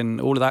funk and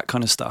all of that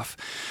kind of stuff.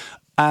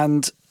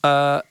 And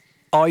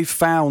I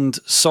found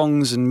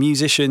songs and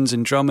musicians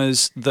and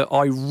drummers that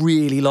I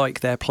really like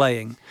their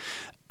playing.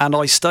 And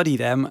I study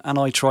them and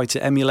I try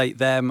to emulate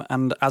them.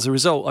 And as a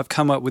result, I've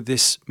come up with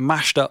this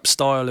mashed up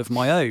style of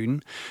my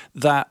own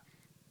that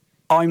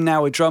I'm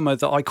now a drummer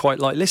that I quite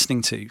like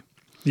listening to.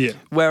 Yeah.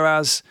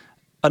 Whereas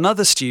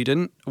another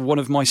student, one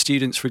of my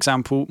students, for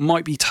example,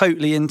 might be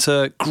totally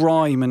into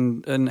grime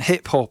and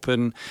hip hop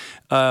and,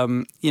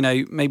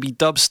 maybe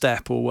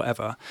dubstep or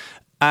whatever.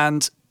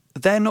 And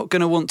they're not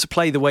going to want to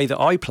play the way that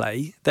I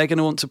play. They're going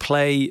to want to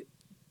play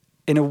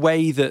in a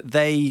way that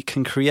they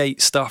can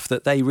create stuff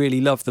that they really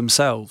love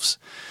themselves.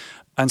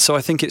 And so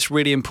I think it's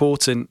really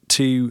important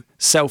to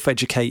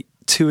self-educate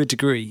to a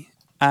degree.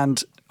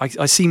 And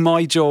I see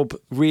my job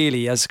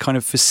really as kind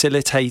of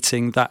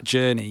facilitating that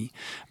journey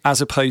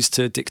as opposed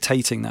to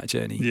dictating that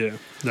journey. Yeah,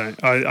 no,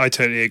 I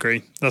totally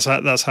agree. That's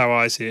how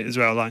I see it as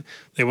well. Like,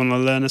 they want to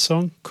learn a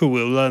song, cool,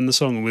 we'll learn the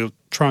song and we'll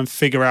try and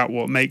figure out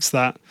what makes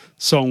that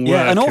song work.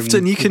 Yeah, and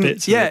often you can,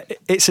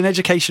 it's an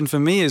education for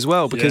me as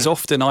well, because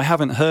often I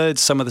haven't heard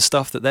some of the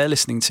stuff that they're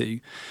listening to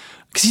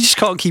because you just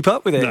can't keep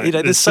up with it.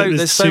 No, there's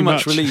so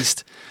much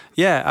released.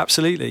 Yeah,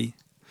 absolutely.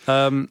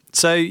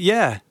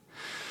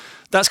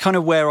 That's kind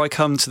of where I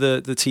come to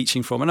the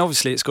teaching from. And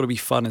obviously it's got to be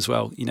fun as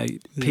well.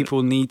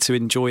 People need to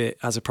enjoy it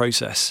as a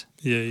process.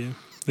 Yeah.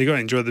 They got to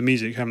enjoy the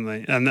music, haven't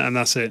they? And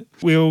that's it.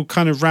 We'll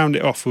kind of round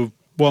it off with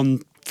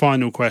one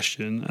final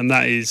question. And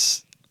that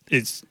is,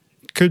 it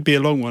could be a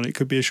long one. It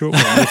could be a short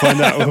one. We'll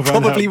find out.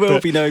 Probably will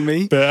be knowing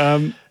me.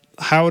 But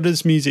how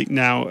does music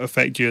now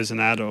affect you as an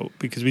adult?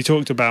 Because we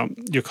talked about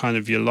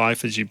your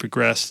life as you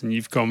progressed and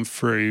you've gone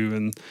through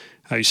and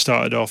how you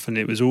started off and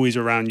it was always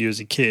around you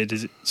as a kid.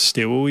 Is it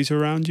still always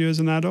around you as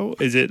an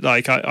adult? Is it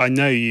like, I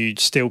know you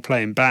still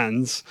play in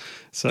bands,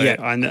 so yeah.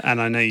 I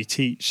know you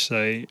teach,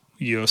 so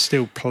you're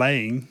still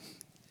playing.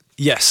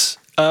 Yes.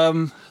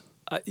 Well,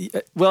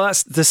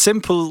 that's the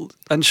simple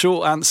and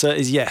short answer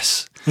is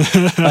yes.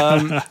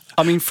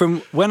 I mean,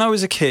 from when I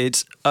was a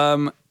kid,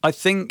 I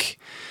think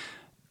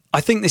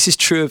this is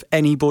true of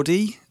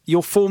anybody.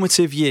 Your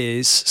formative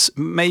years,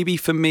 maybe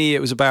for me, it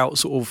was about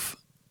sort of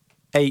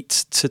 8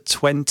 to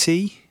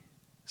 20,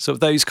 sort of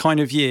those kind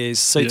of years.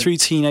 So through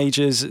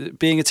teenagers,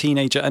 being a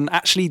teenager and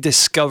actually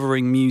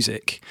discovering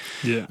music.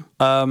 Yeah.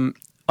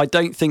 I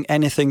don't think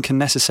anything can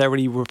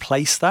necessarily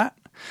replace that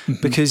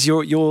because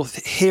you're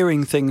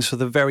hearing things for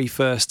the very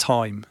first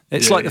time.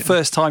 It's like the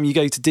first time you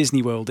go to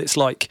Disney World. It's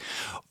like,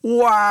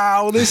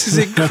 wow, this is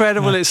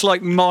incredible. It's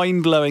like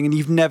mind blowing and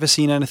you've never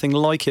seen anything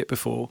like it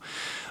before.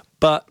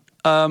 But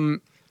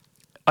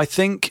I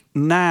think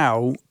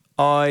now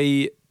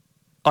I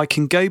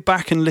can go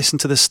back and listen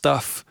to the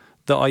stuff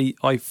that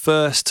I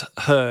first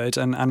heard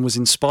and was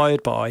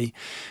inspired by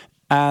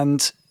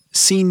and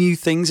see new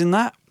things in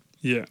that.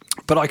 Yeah.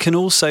 But I can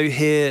also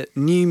hear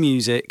new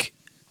music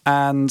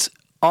and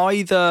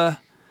either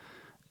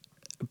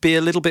be a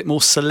little bit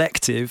more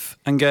selective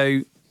and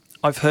go,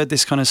 I've heard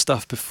this kind of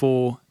stuff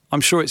before.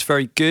 I'm sure it's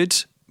very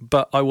good,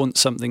 but I want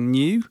something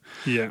new.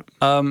 Yeah.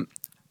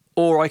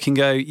 Or I can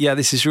go,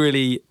 this is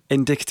really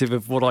indicative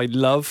of what I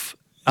love.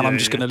 And I'm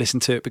just going to listen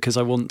to it because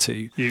I want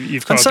to.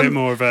 You've got a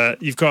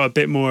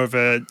bit more of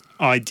a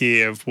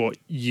idea of what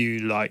you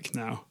like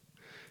now.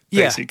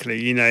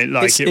 Basically,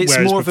 it's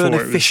more of an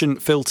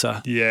efficient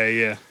filter.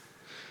 Yeah.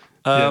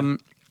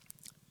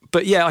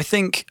 But I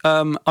think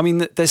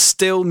there's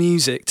still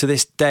music to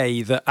this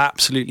day that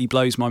absolutely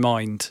blows my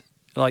mind.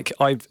 Like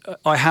I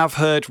have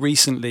heard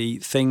recently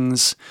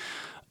things,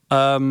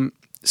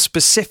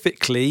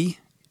 specifically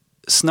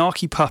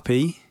Snarky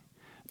Puppy,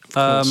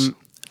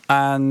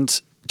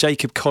 and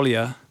Jacob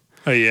Collier.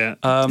 Oh yeah,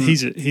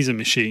 he's a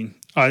machine.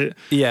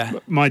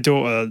 My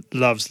daughter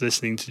loves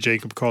listening to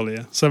Jacob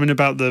Collier. Something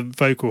about the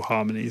vocal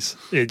harmonies.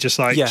 It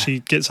just she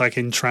gets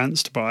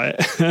entranced by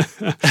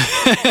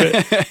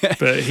it.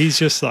 but he's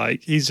just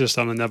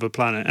on another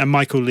planet. And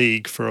Michael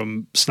League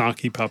from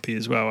Snarky Puppy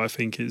as well. I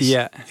think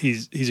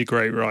he's a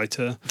great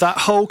writer. That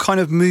whole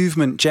kind of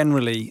movement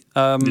generally.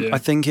 I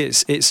think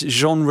it's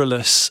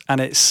genreless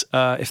and it's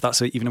if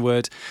that's even a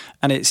word,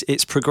 and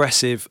it's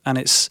progressive and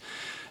it's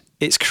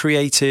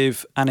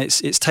creative and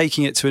it's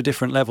taking it to a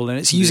different level and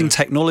it's using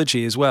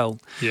technology as well.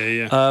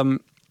 Yeah.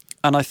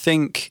 And I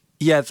think,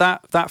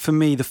 that for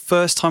me, the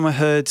first time I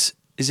heard,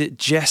 is it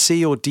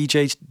Jesse or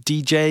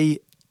DJ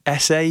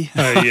Essay.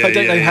 Oh, yeah, I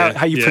don't know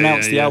how you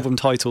pronounce the album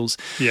titles.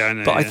 Yeah, I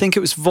know. But I think it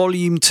was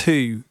Volume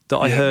 2 that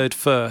I heard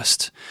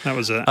first. That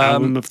was an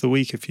album of the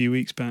week a few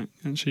weeks back,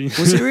 actually.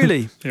 Was it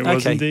really? It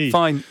was indeed.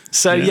 Fine.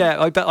 So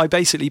I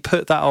basically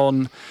put that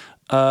on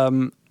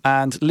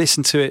and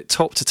listened to it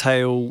top to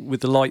tail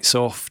with the lights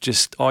off,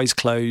 just eyes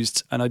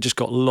closed, and I just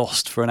got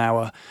lost for an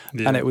hour.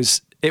 Yeah. And it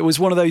was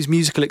one of those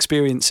musical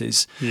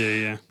experiences.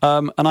 Yeah.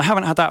 And I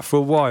haven't had that for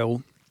a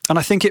while. And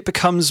I think it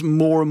becomes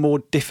more and more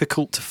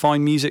difficult to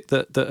find music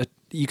that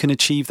you can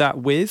achieve that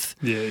with.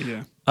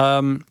 Yeah.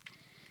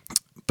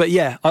 But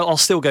yeah, I'll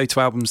still go to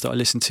albums that I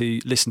listened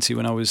to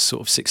when I was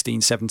sort of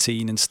 16,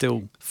 17 and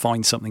still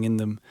find something in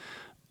them.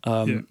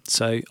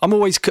 So I'm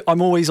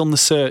always on the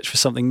search for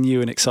something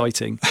new and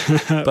exciting.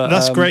 But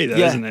that's great though,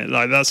 isn't it?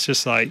 Like that's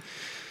just like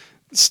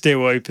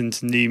still open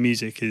to new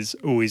music is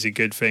always a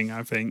good thing.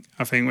 I think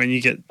when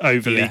you get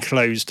overly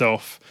closed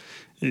off,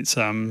 it's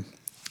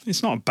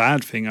not a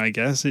bad thing, I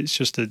guess. It's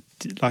just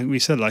like we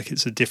said, like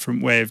it's a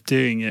different way of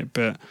doing it.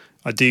 But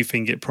I do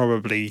think it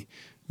probably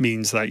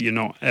means that you're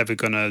not ever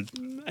going to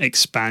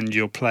expand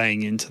your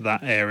playing into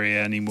that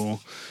area anymore.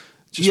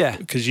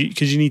 Because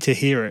you need to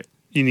hear it.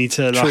 You need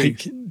to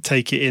like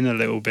take it in a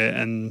little bit,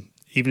 and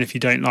even if you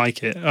don't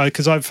like it,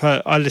 because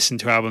I listen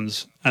to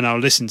albums and I'll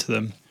listen to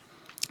them.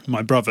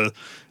 My brother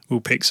will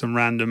pick some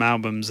random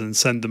albums and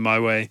send them my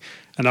way,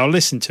 and I'll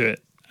listen to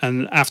it,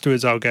 and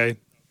afterwards I'll go,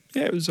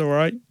 yeah, it was all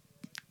right.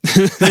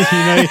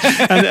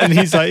 And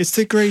he's like, it's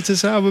the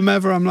greatest album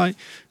ever. I'm like,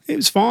 it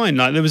was fine.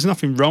 Like there was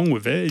nothing wrong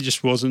with it. It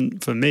just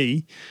wasn't for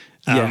me.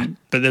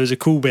 But there was a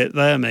cool bit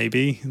there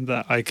maybe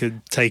that I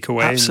could take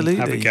away and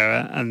have a go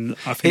at. And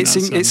I think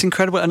it's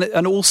incredible.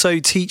 And also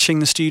teaching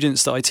the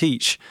students that I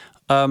teach,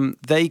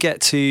 they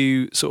get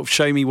to sort of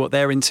show me what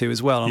they're into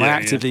as well. And I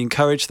actively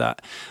encourage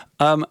that.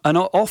 And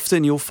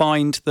often you'll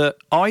find that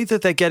either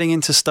they're getting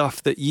into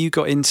stuff that you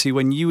got into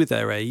when you were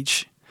their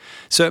age.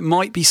 So it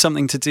might be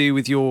something to do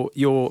with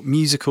your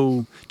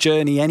musical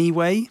journey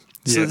anyway.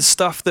 So the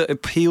stuff that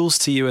appeals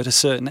to you at a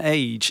certain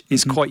age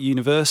is quite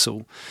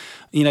universal.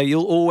 You know,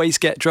 you'll always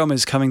get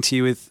drummers coming to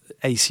you with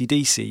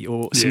AC/DC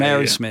or some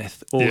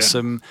Aerosmith or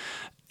some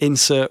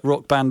insert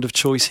rock band of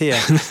choice here.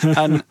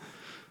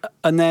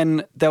 And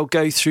then they'll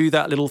go through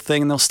that little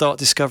thing and they'll start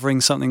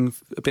discovering something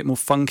a bit more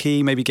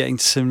funky, maybe getting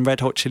to some Red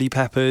Hot Chili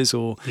Peppers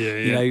or,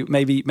 you know,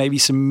 maybe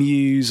some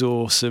Muse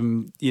or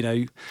some, you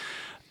know,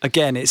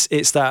 again,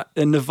 it's that,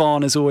 and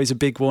Nirvana's always a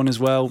big one as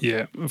well.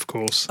 Yeah, of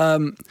course.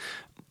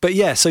 But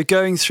yeah, so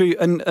going through,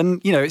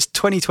 and you know, it's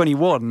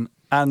 2021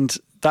 and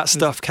that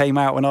stuff came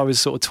out when I was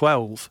sort of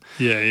 12.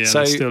 Yeah, so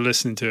they're still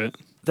listening to it.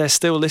 They're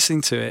still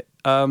listening to it.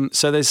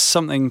 So there's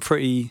something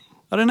pretty,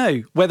 I don't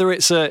know, whether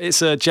it's a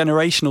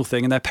generational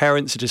thing and their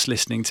parents are just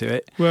listening to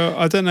it. Well,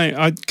 I don't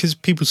know, because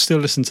people still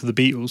listen to the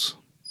Beatles.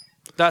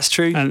 That's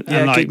true. And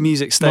like, good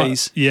music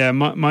stays.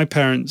 My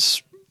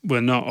parents were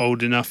not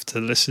old enough to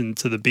listen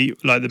to the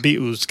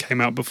Beatles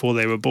came out before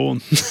they were born.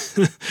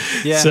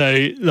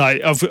 So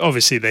like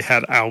obviously they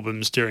had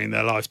albums during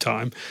their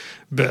lifetime,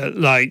 but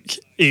like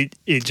it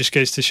just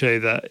goes to show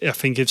that I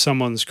think if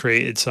someone's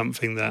created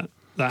something that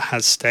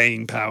has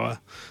staying power,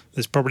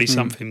 there's probably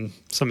something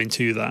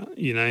to that,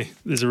 you know.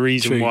 There's a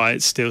reason why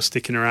it's still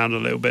sticking around a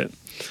little bit.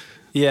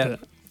 I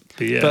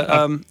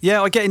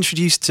get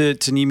introduced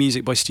to new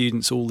music by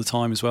students all the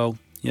time as well.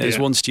 Yeah, there's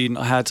one student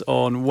I had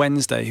on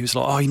Wednesday who was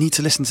like, oh, you need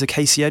to listen to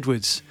Casey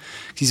Edwards.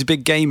 He's a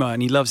big gamer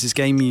and he loves his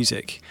game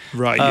music.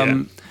 Right,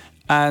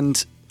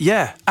 And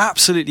yeah,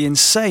 absolutely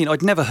insane.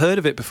 I'd never heard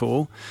of it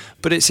before,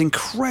 but it's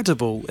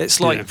incredible.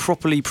 It's like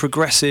properly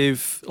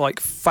progressive,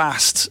 like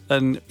fast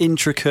and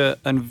intricate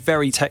and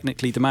very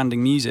technically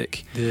demanding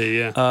music.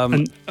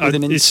 And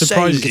it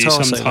surprises you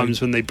sometimes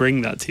when they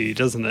bring that to you,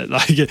 doesn't it?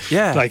 Like,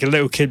 like a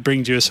little kid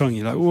brings you a song,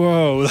 you're like,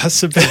 whoa, that's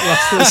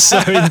so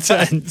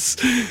intense.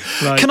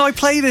 Like, can I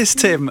play this,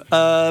 Tim?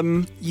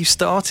 You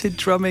started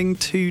drumming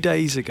 2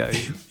 days ago.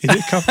 in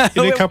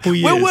a couple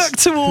years. We'll work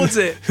towards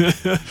it.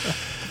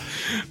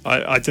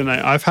 I don't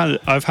know.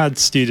 I've had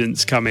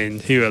students come in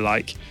who are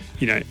like,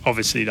 you know,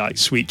 obviously like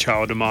Sweet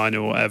Child of Mine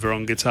or whatever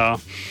on guitar,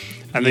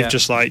 and they've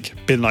just like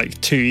been like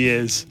 2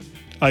 years.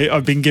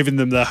 I've been giving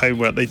them their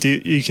homework. They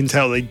do. You can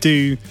tell they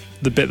do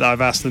the bit that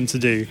I've asked them to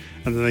do,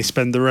 and then they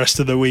spend the rest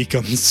of the week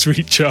on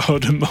Sweet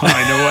Child of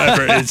Mine or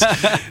whatever it is.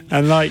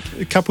 And like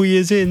a couple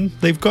years in,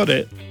 they've got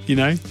it. You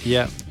know.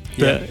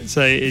 But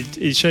so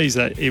it shows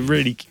that you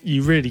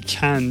really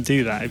can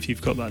do that if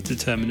you've got that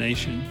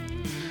determination.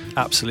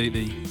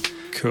 Absolutely.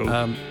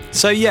 Cool.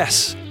 So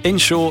yes, in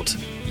short,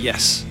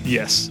 yes.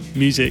 Yes,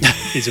 music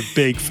is a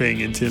big thing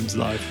in Tim's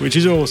life, which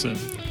is awesome.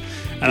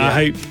 And I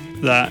hope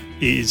that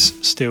it is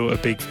still a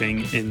big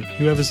thing in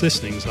whoever's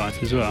listening's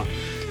life as well.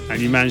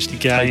 And you managed to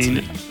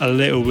gain a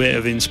little bit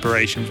of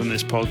inspiration from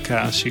this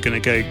podcast. You're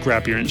going to go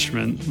grab your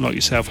instrument, lock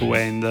yourself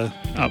away in the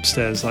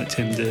upstairs like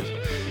Tim did,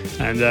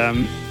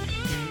 and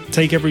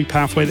take every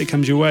pathway that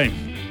comes your way.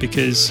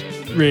 Because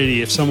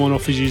really, if someone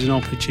offers you an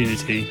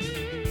opportunity,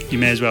 you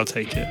may as well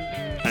take it.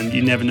 And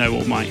you never know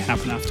what might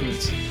happen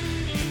afterwards.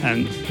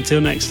 And until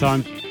next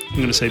time, I'm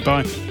going to say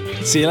bye.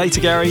 See you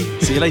later, Gary.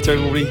 See you later,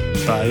 everybody.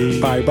 Bye.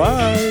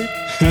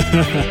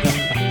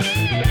 Bye-bye.